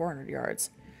 inches at 400 yards.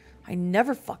 I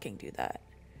never fucking do that.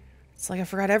 It's like I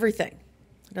forgot everything.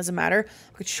 It doesn't matter.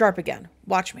 I'll get sharp again.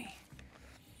 Watch me.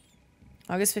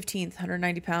 August 15th,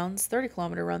 190 pounds,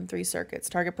 30-kilometer run, 3 circuits.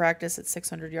 Target practice at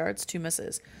 600 yards, 2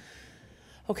 misses.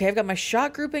 Okay, I've got my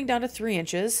shot grouping down to 3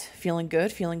 inches. Feeling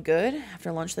good, feeling good.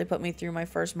 After lunch, they put me through my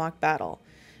first mock battle.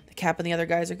 The Cap and the other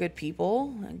guys are good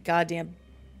people. And goddamn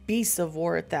beasts of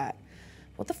war at that.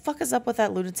 What the fuck is up with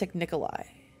that lunatic Nikolai?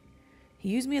 He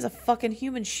used me as a fucking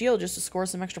human shield just to score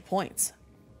some extra points.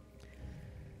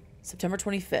 September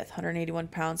 25th, 181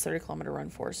 pounds, 30-kilometer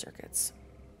run, 4 circuits.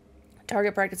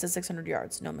 Target practice at 600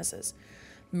 yards, no misses.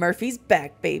 Murphy's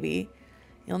back, baby.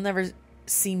 You'll never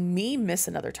see me miss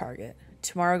another target.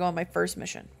 Tomorrow I go on my first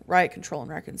mission, riot control in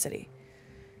Raccoon City.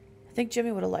 I think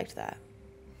Jimmy would have liked that.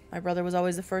 My brother was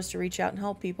always the first to reach out and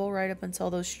help people right up until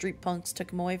those street punks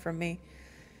took him away from me.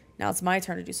 Now it's my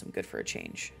turn to do some good for a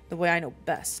change, the way I know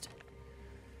best.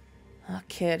 Oh,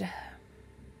 kid.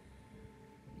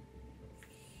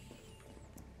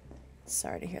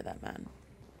 Sorry to hear that, man.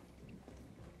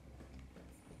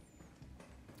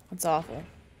 It's awful.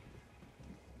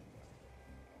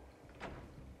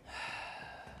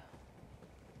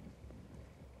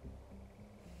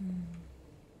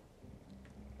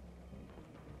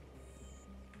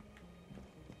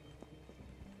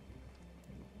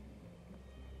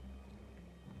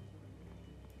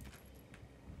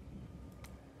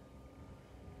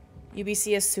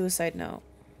 UBCS suicide note.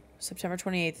 September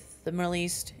 28th. The Middle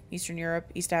East, Eastern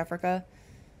Europe, East Africa.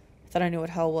 I thought I knew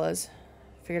what hell was.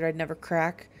 Figured I'd never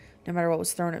crack, no matter what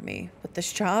was thrown at me. But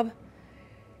this job?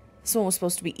 This one was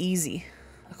supposed to be easy.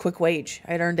 A quick wage.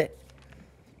 I'd earned it.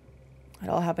 It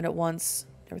all happened at once.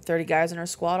 There were 30 guys in our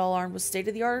squad, all armed with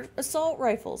state-of-the-art assault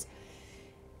rifles.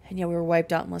 And yet we were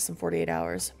wiped out in less than 48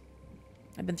 hours.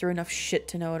 I've been through enough shit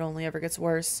to know it only ever gets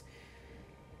worse.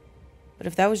 But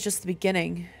if that was just the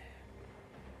beginning,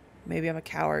 maybe I'm a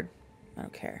coward. I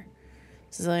don't care.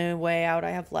 This is the only way out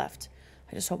I have left.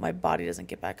 I just hope my body doesn't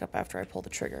get back up after I pull the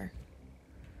trigger.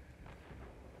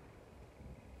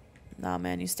 Nah,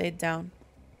 man, you stayed down.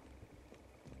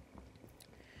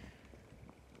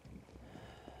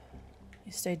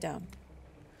 You stayed down.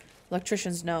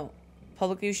 Electrician's note.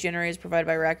 Public use generators provided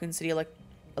by Raccoon City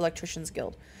Electricians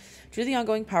Guild. Due to the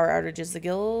ongoing power outages, the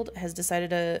guild has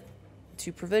decided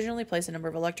to provisionally place a number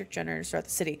of electric generators throughout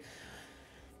the city.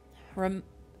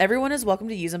 Everyone is welcome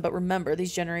to use them, but remember,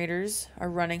 these generators are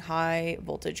running high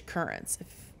voltage currents. If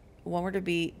one were to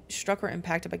be struck or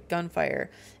impacted by gunfire,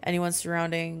 anyone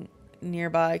surrounding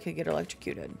nearby could get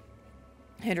electrocuted.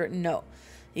 Handwritten note.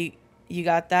 You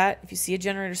got that? If you see a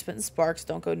generator spitting sparks,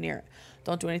 don't go near it.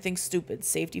 Don't do anything stupid.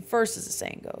 Safety first, as the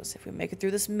saying goes. If we make it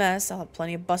through this mess, I'll have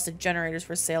plenty of busted generators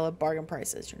for sale at bargain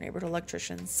prices. Your neighborhood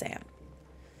electrician, Sam.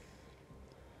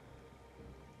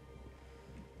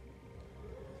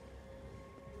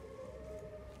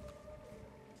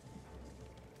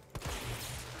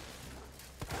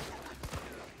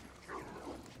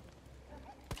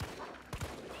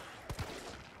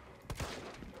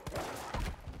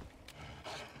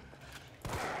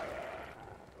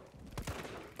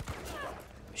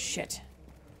 Shit.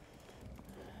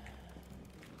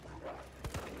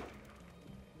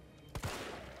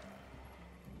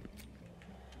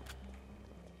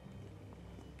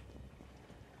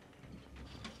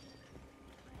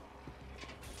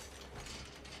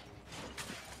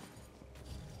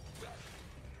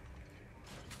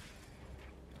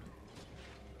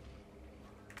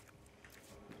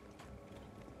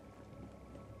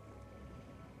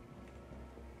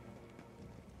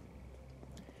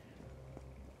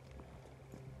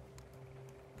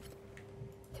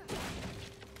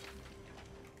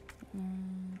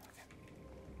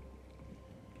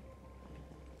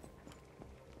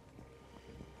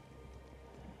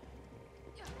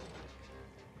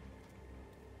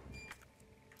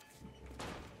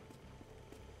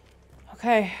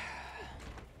 Okay.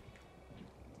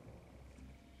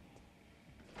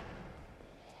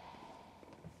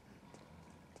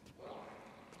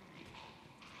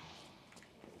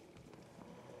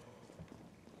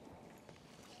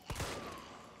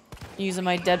 Using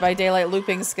my Dead by Daylight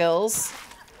looping skills.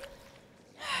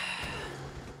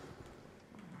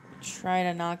 Try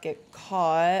to not get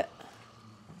caught.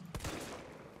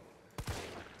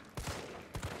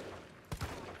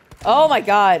 Oh my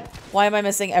god. Why am I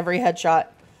missing every headshot?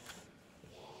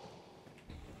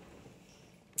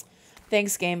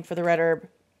 Thanks, game, for the red herb.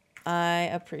 I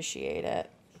appreciate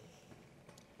it.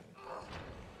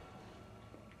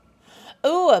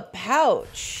 Ooh, a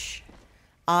pouch.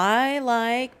 I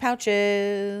like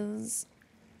pouches.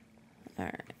 All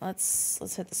right,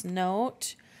 let's hit this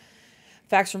note.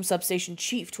 Facts from Substation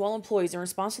Chief. To all employees, in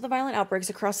response to the violent outbreaks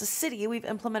across the city, we've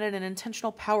implemented an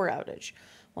intentional power outage.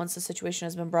 Once the situation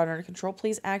has been brought under control,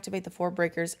 please activate the 4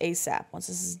 breakers ASAP. Once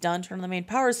this is done, turn on the main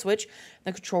power switch in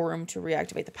the control room to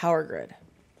reactivate the power grid.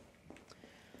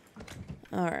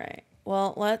 All right.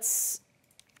 Well, let's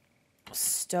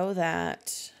stow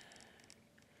that.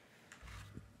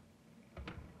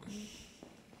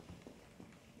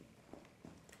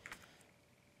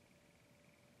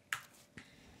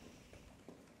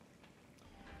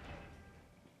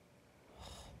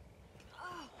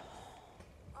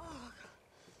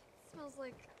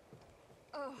 Like,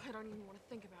 oh, I don't even want to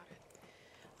think about it.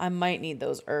 I might need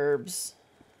those herbs.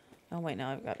 Oh, wait, no,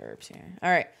 I've got herbs here.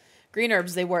 All right. Green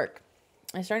herbs, they work.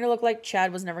 It's starting to look like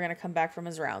Chad was never going to come back from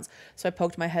his rounds, so I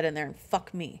poked my head in there and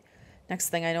fuck me. Next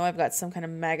thing I know, I've got some kind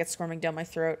of maggot squirming down my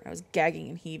throat. I was gagging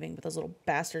and heaving, but those little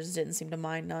bastards didn't seem to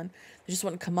mind none. They just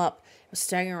wouldn't come up. I was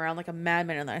staggering around like a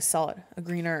madman, and then I saw it. A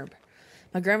green herb.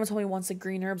 My grandma told me once that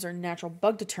green herbs are a natural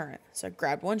bug deterrent, so I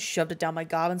grabbed one, shoved it down my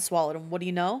gob, and swallowed. And what do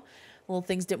you know? Little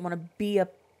things didn't want to be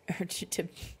up or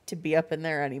to be up in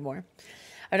there anymore.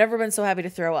 I've never been so happy to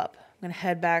throw up. I'm gonna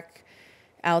head back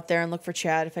out there and look for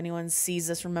Chad. If anyone sees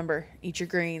this, remember, eat your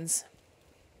greens.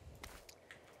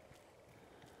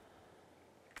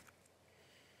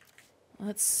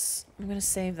 I'm gonna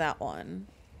save that one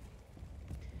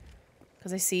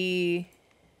because I see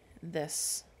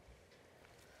this.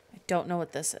 I don't know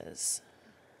what this is.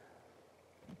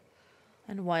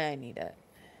 and why I need it.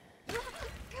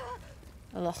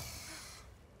 Ugh.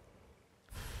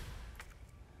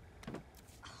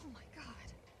 Oh my god.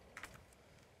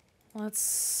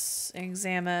 Let's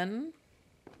examine.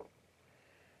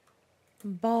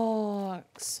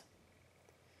 Box.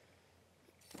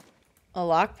 A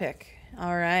lockpick.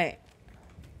 Alright.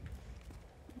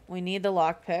 We need the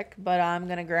lockpick, but I'm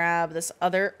gonna grab this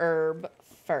other herb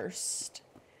first.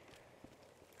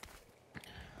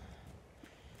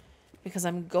 Because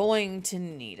I'm going to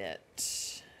need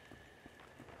it.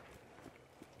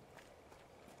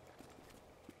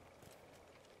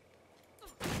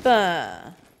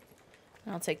 Bah.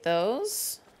 I'll take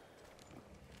those.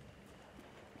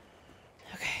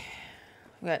 Okay.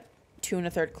 We got 2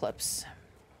 1/3 clips.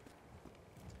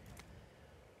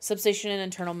 Substation and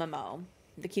internal memo.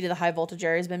 The key to the high voltage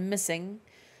area has been missing,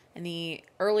 and the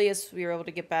earliest we were able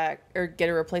to get back or get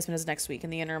a replacement is next week. In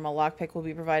the interim, a lockpick will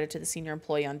be provided to the senior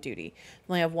employee on duty.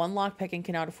 We only have 1 lockpick and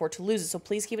cannot afford to lose it, so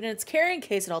please keep it in its carrying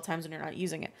case at all times when you're not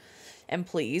using it. And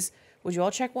please, would you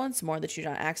all check once more that you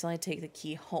don't accidentally take the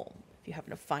key home? If you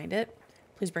happen to find it,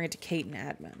 please bring it to Kate and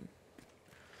admin.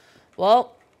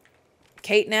 Well,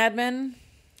 Kate and admin,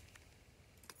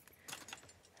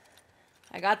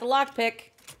 I got the lockpick.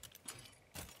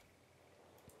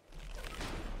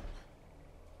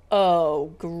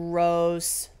 Oh,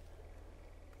 gross.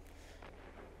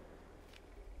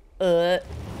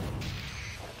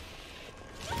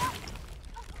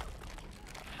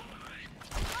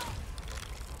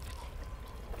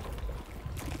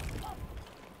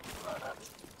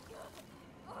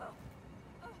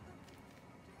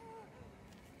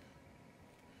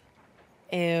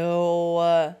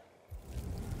 Ew.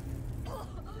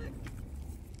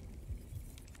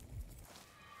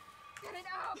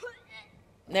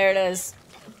 There it is.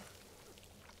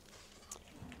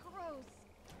 Gross.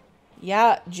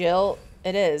 Yeah, Jill,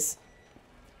 it is.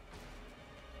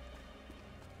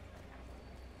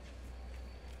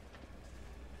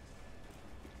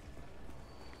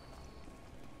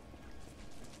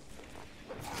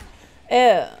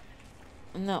 Ew.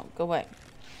 No, go away.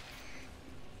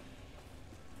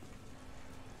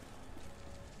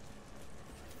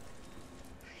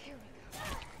 Here we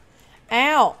go.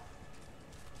 Ow.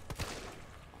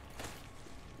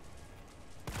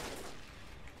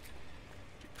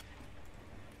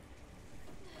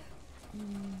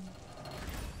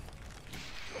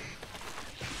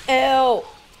 Ew.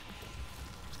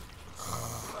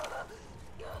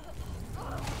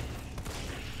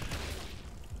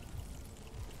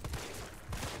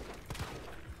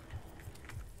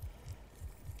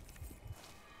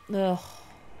 Ugh.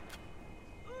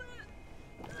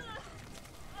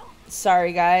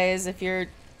 Sorry, guys, if you're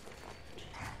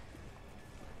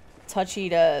touchy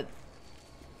to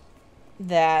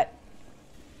that.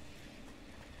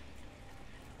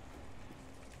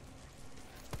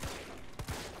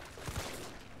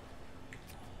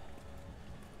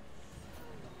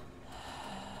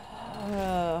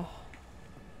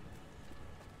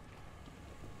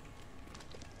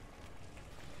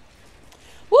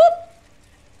 Whoop!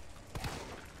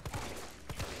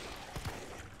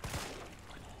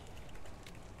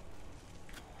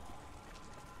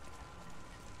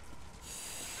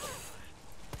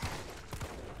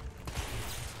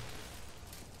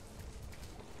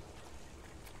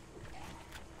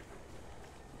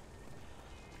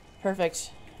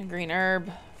 Perfect. A green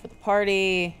herb for the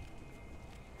party.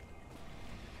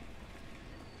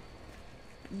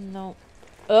 No.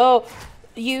 Oh,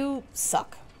 you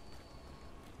suck.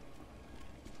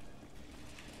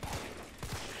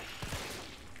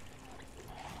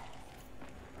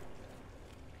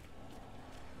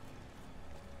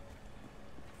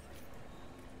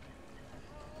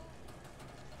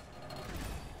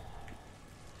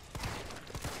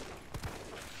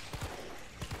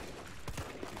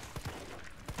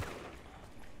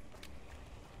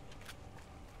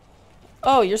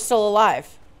 Oh, you're still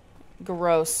alive.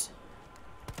 Gross.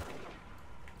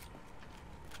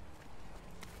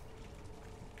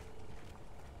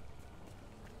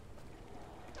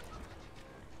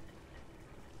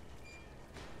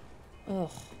 Ugh.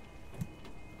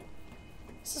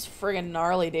 This is friggin'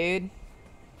 gnarly, dude.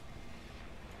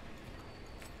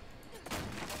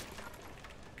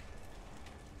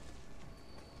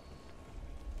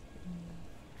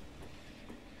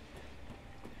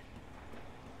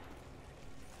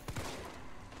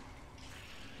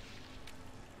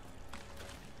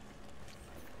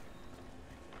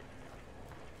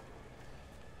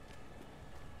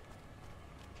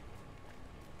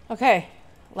 Okay,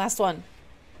 last one.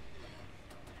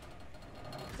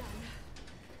 Done.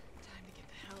 Time to get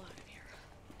the hell out of here.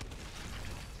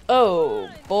 Oh,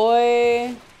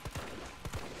 boy.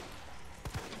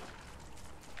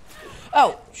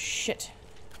 Oh, shit.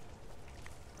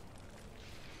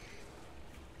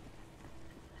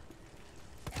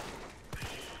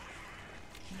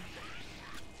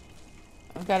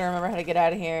 I've got to remember how to get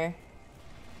out of here.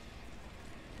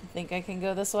 I think I can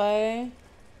go this way.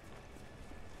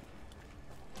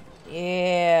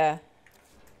 Yeah.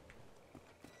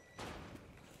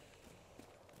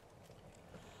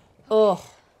 Ugh.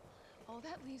 All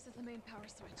that leaves is the main power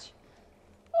switch.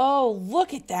 Oh,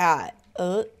 look at that.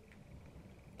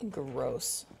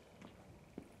 Gross.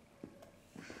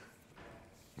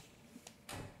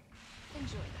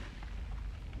 Enjoy that.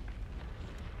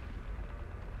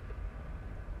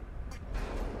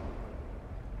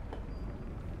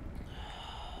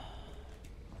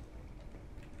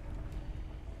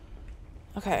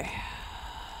 Okay.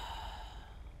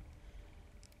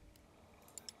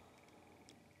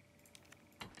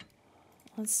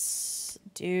 Let's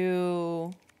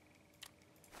do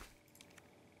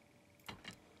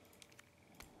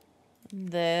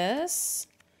this.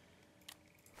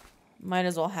 Might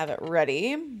as well have it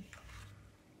ready.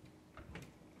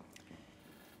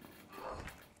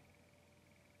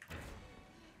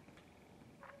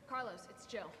 Carlos, it's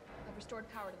Jill. I've restored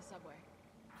power to the subway.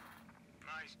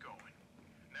 Nice going.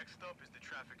 Next up is the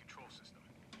traffic control system.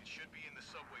 It should be in the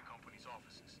subway company's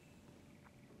offices.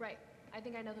 Right. I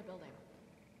think I know the building.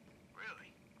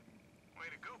 Really? Way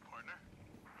to go, partner.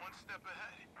 One step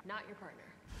ahead. Not your partner.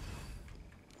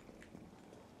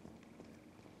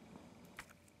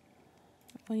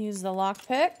 We'll use the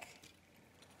lockpick.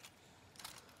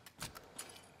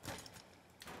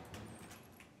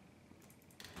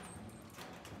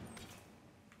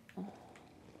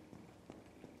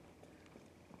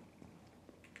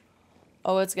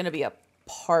 Oh, it's gonna be a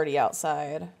party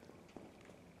outside.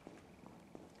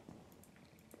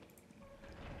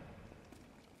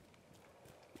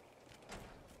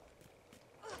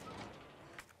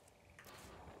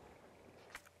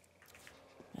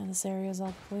 And this area is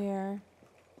all clear.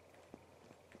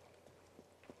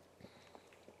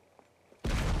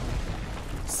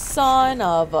 Son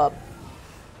of a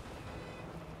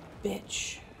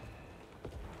bitch.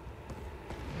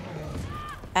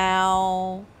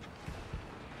 Ow.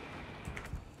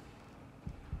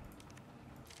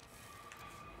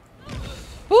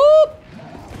 Whoop!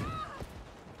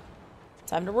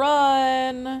 Time to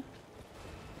run.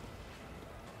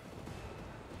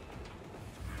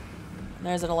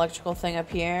 There's an electrical thing up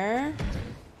here.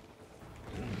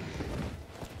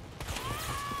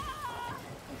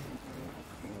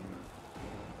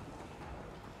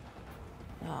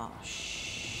 Oh,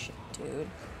 shit, dude.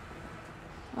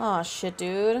 Oh, shit,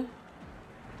 dude.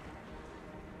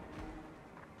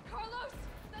 Carlos,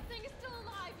 that thing is still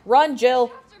alive. Run,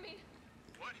 Jill. After me.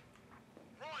 What?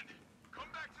 Run! Come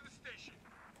back to the station!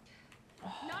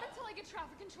 Not until I get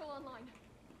traffic control online.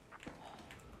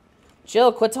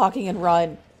 Jill, quit talking and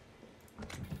run.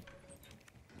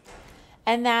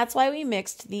 And that's why we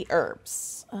mixed the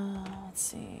herbs. Let's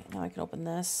see. Now I can open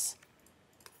this.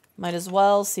 Might as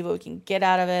well see what we can get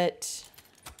out of it.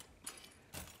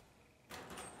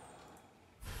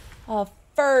 A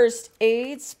first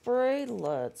aid spray.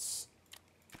 Let's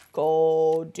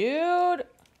go, dude.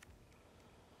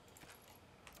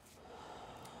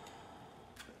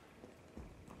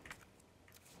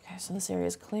 Okay, so this area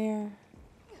is clear.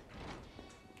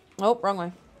 Oh, wrong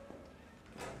way.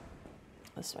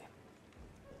 This way.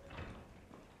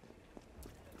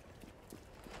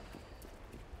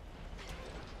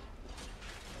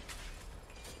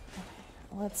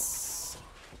 Let's...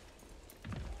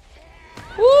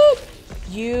 Whoop!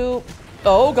 You...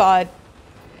 Oh, God.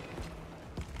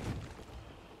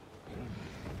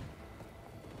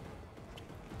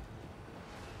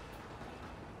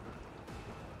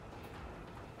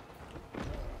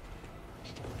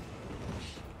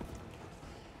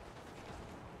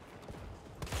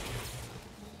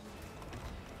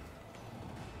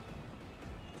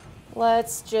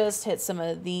 Let's just hit some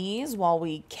of these while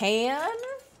we can.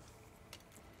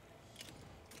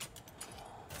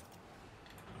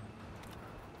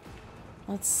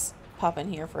 Let's pop in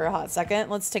here for a hot second.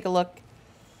 Let's take a look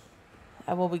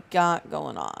at what we got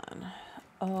going on.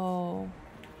 Oh,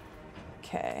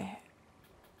 okay.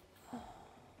 Oh,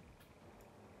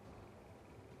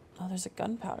 there's a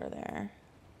gunpowder there.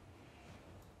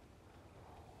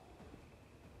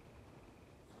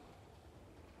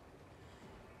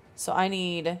 So I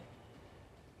need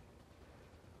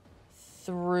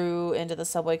through into the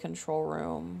subway control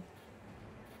room.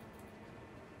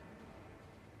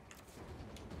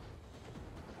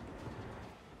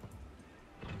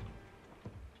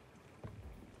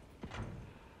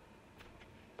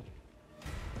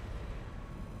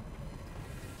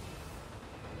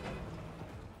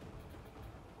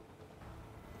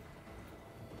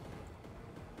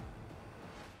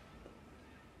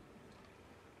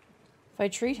 I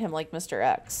treat him like Mr.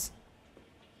 X?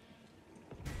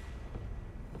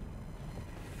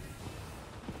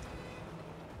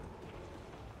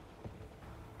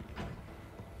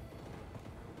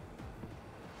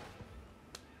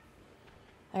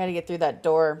 I gotta get through that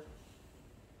door.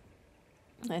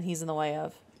 And he's in the way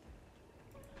of.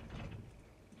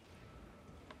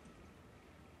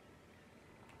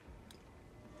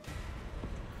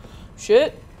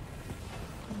 Shit.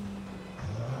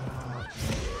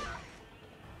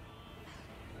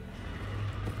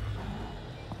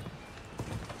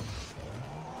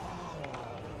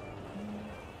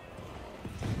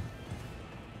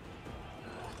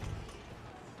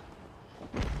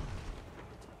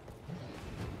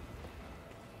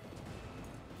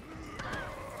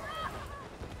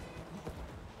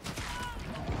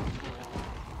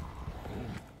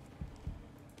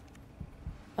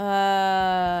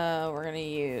 We're gonna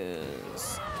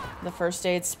use the first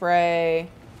aid spray.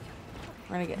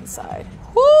 We're gonna get inside.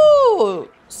 Woo!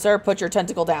 Sir, put your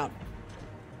tentacle down.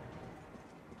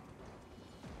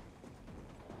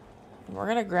 We're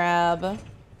gonna grab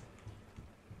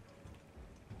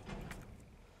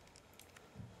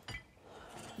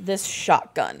this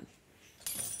shotgun.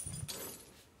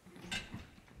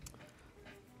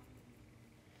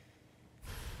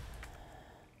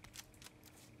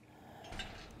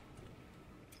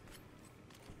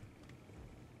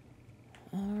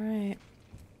 Alright.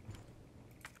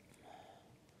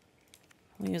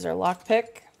 We'll use our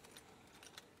lockpick.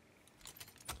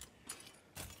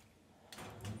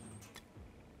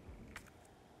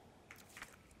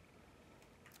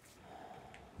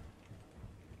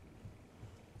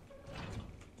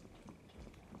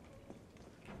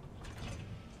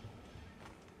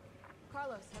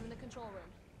 Carlos, I'm in the control room.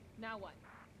 Now what?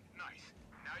 Nice.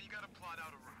 Now you gotta plot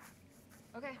out a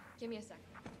route. Okay, give me a sec.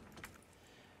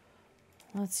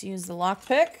 Let's use the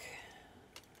lockpick.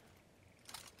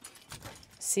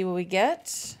 See what we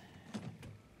get.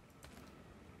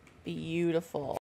 Beautiful.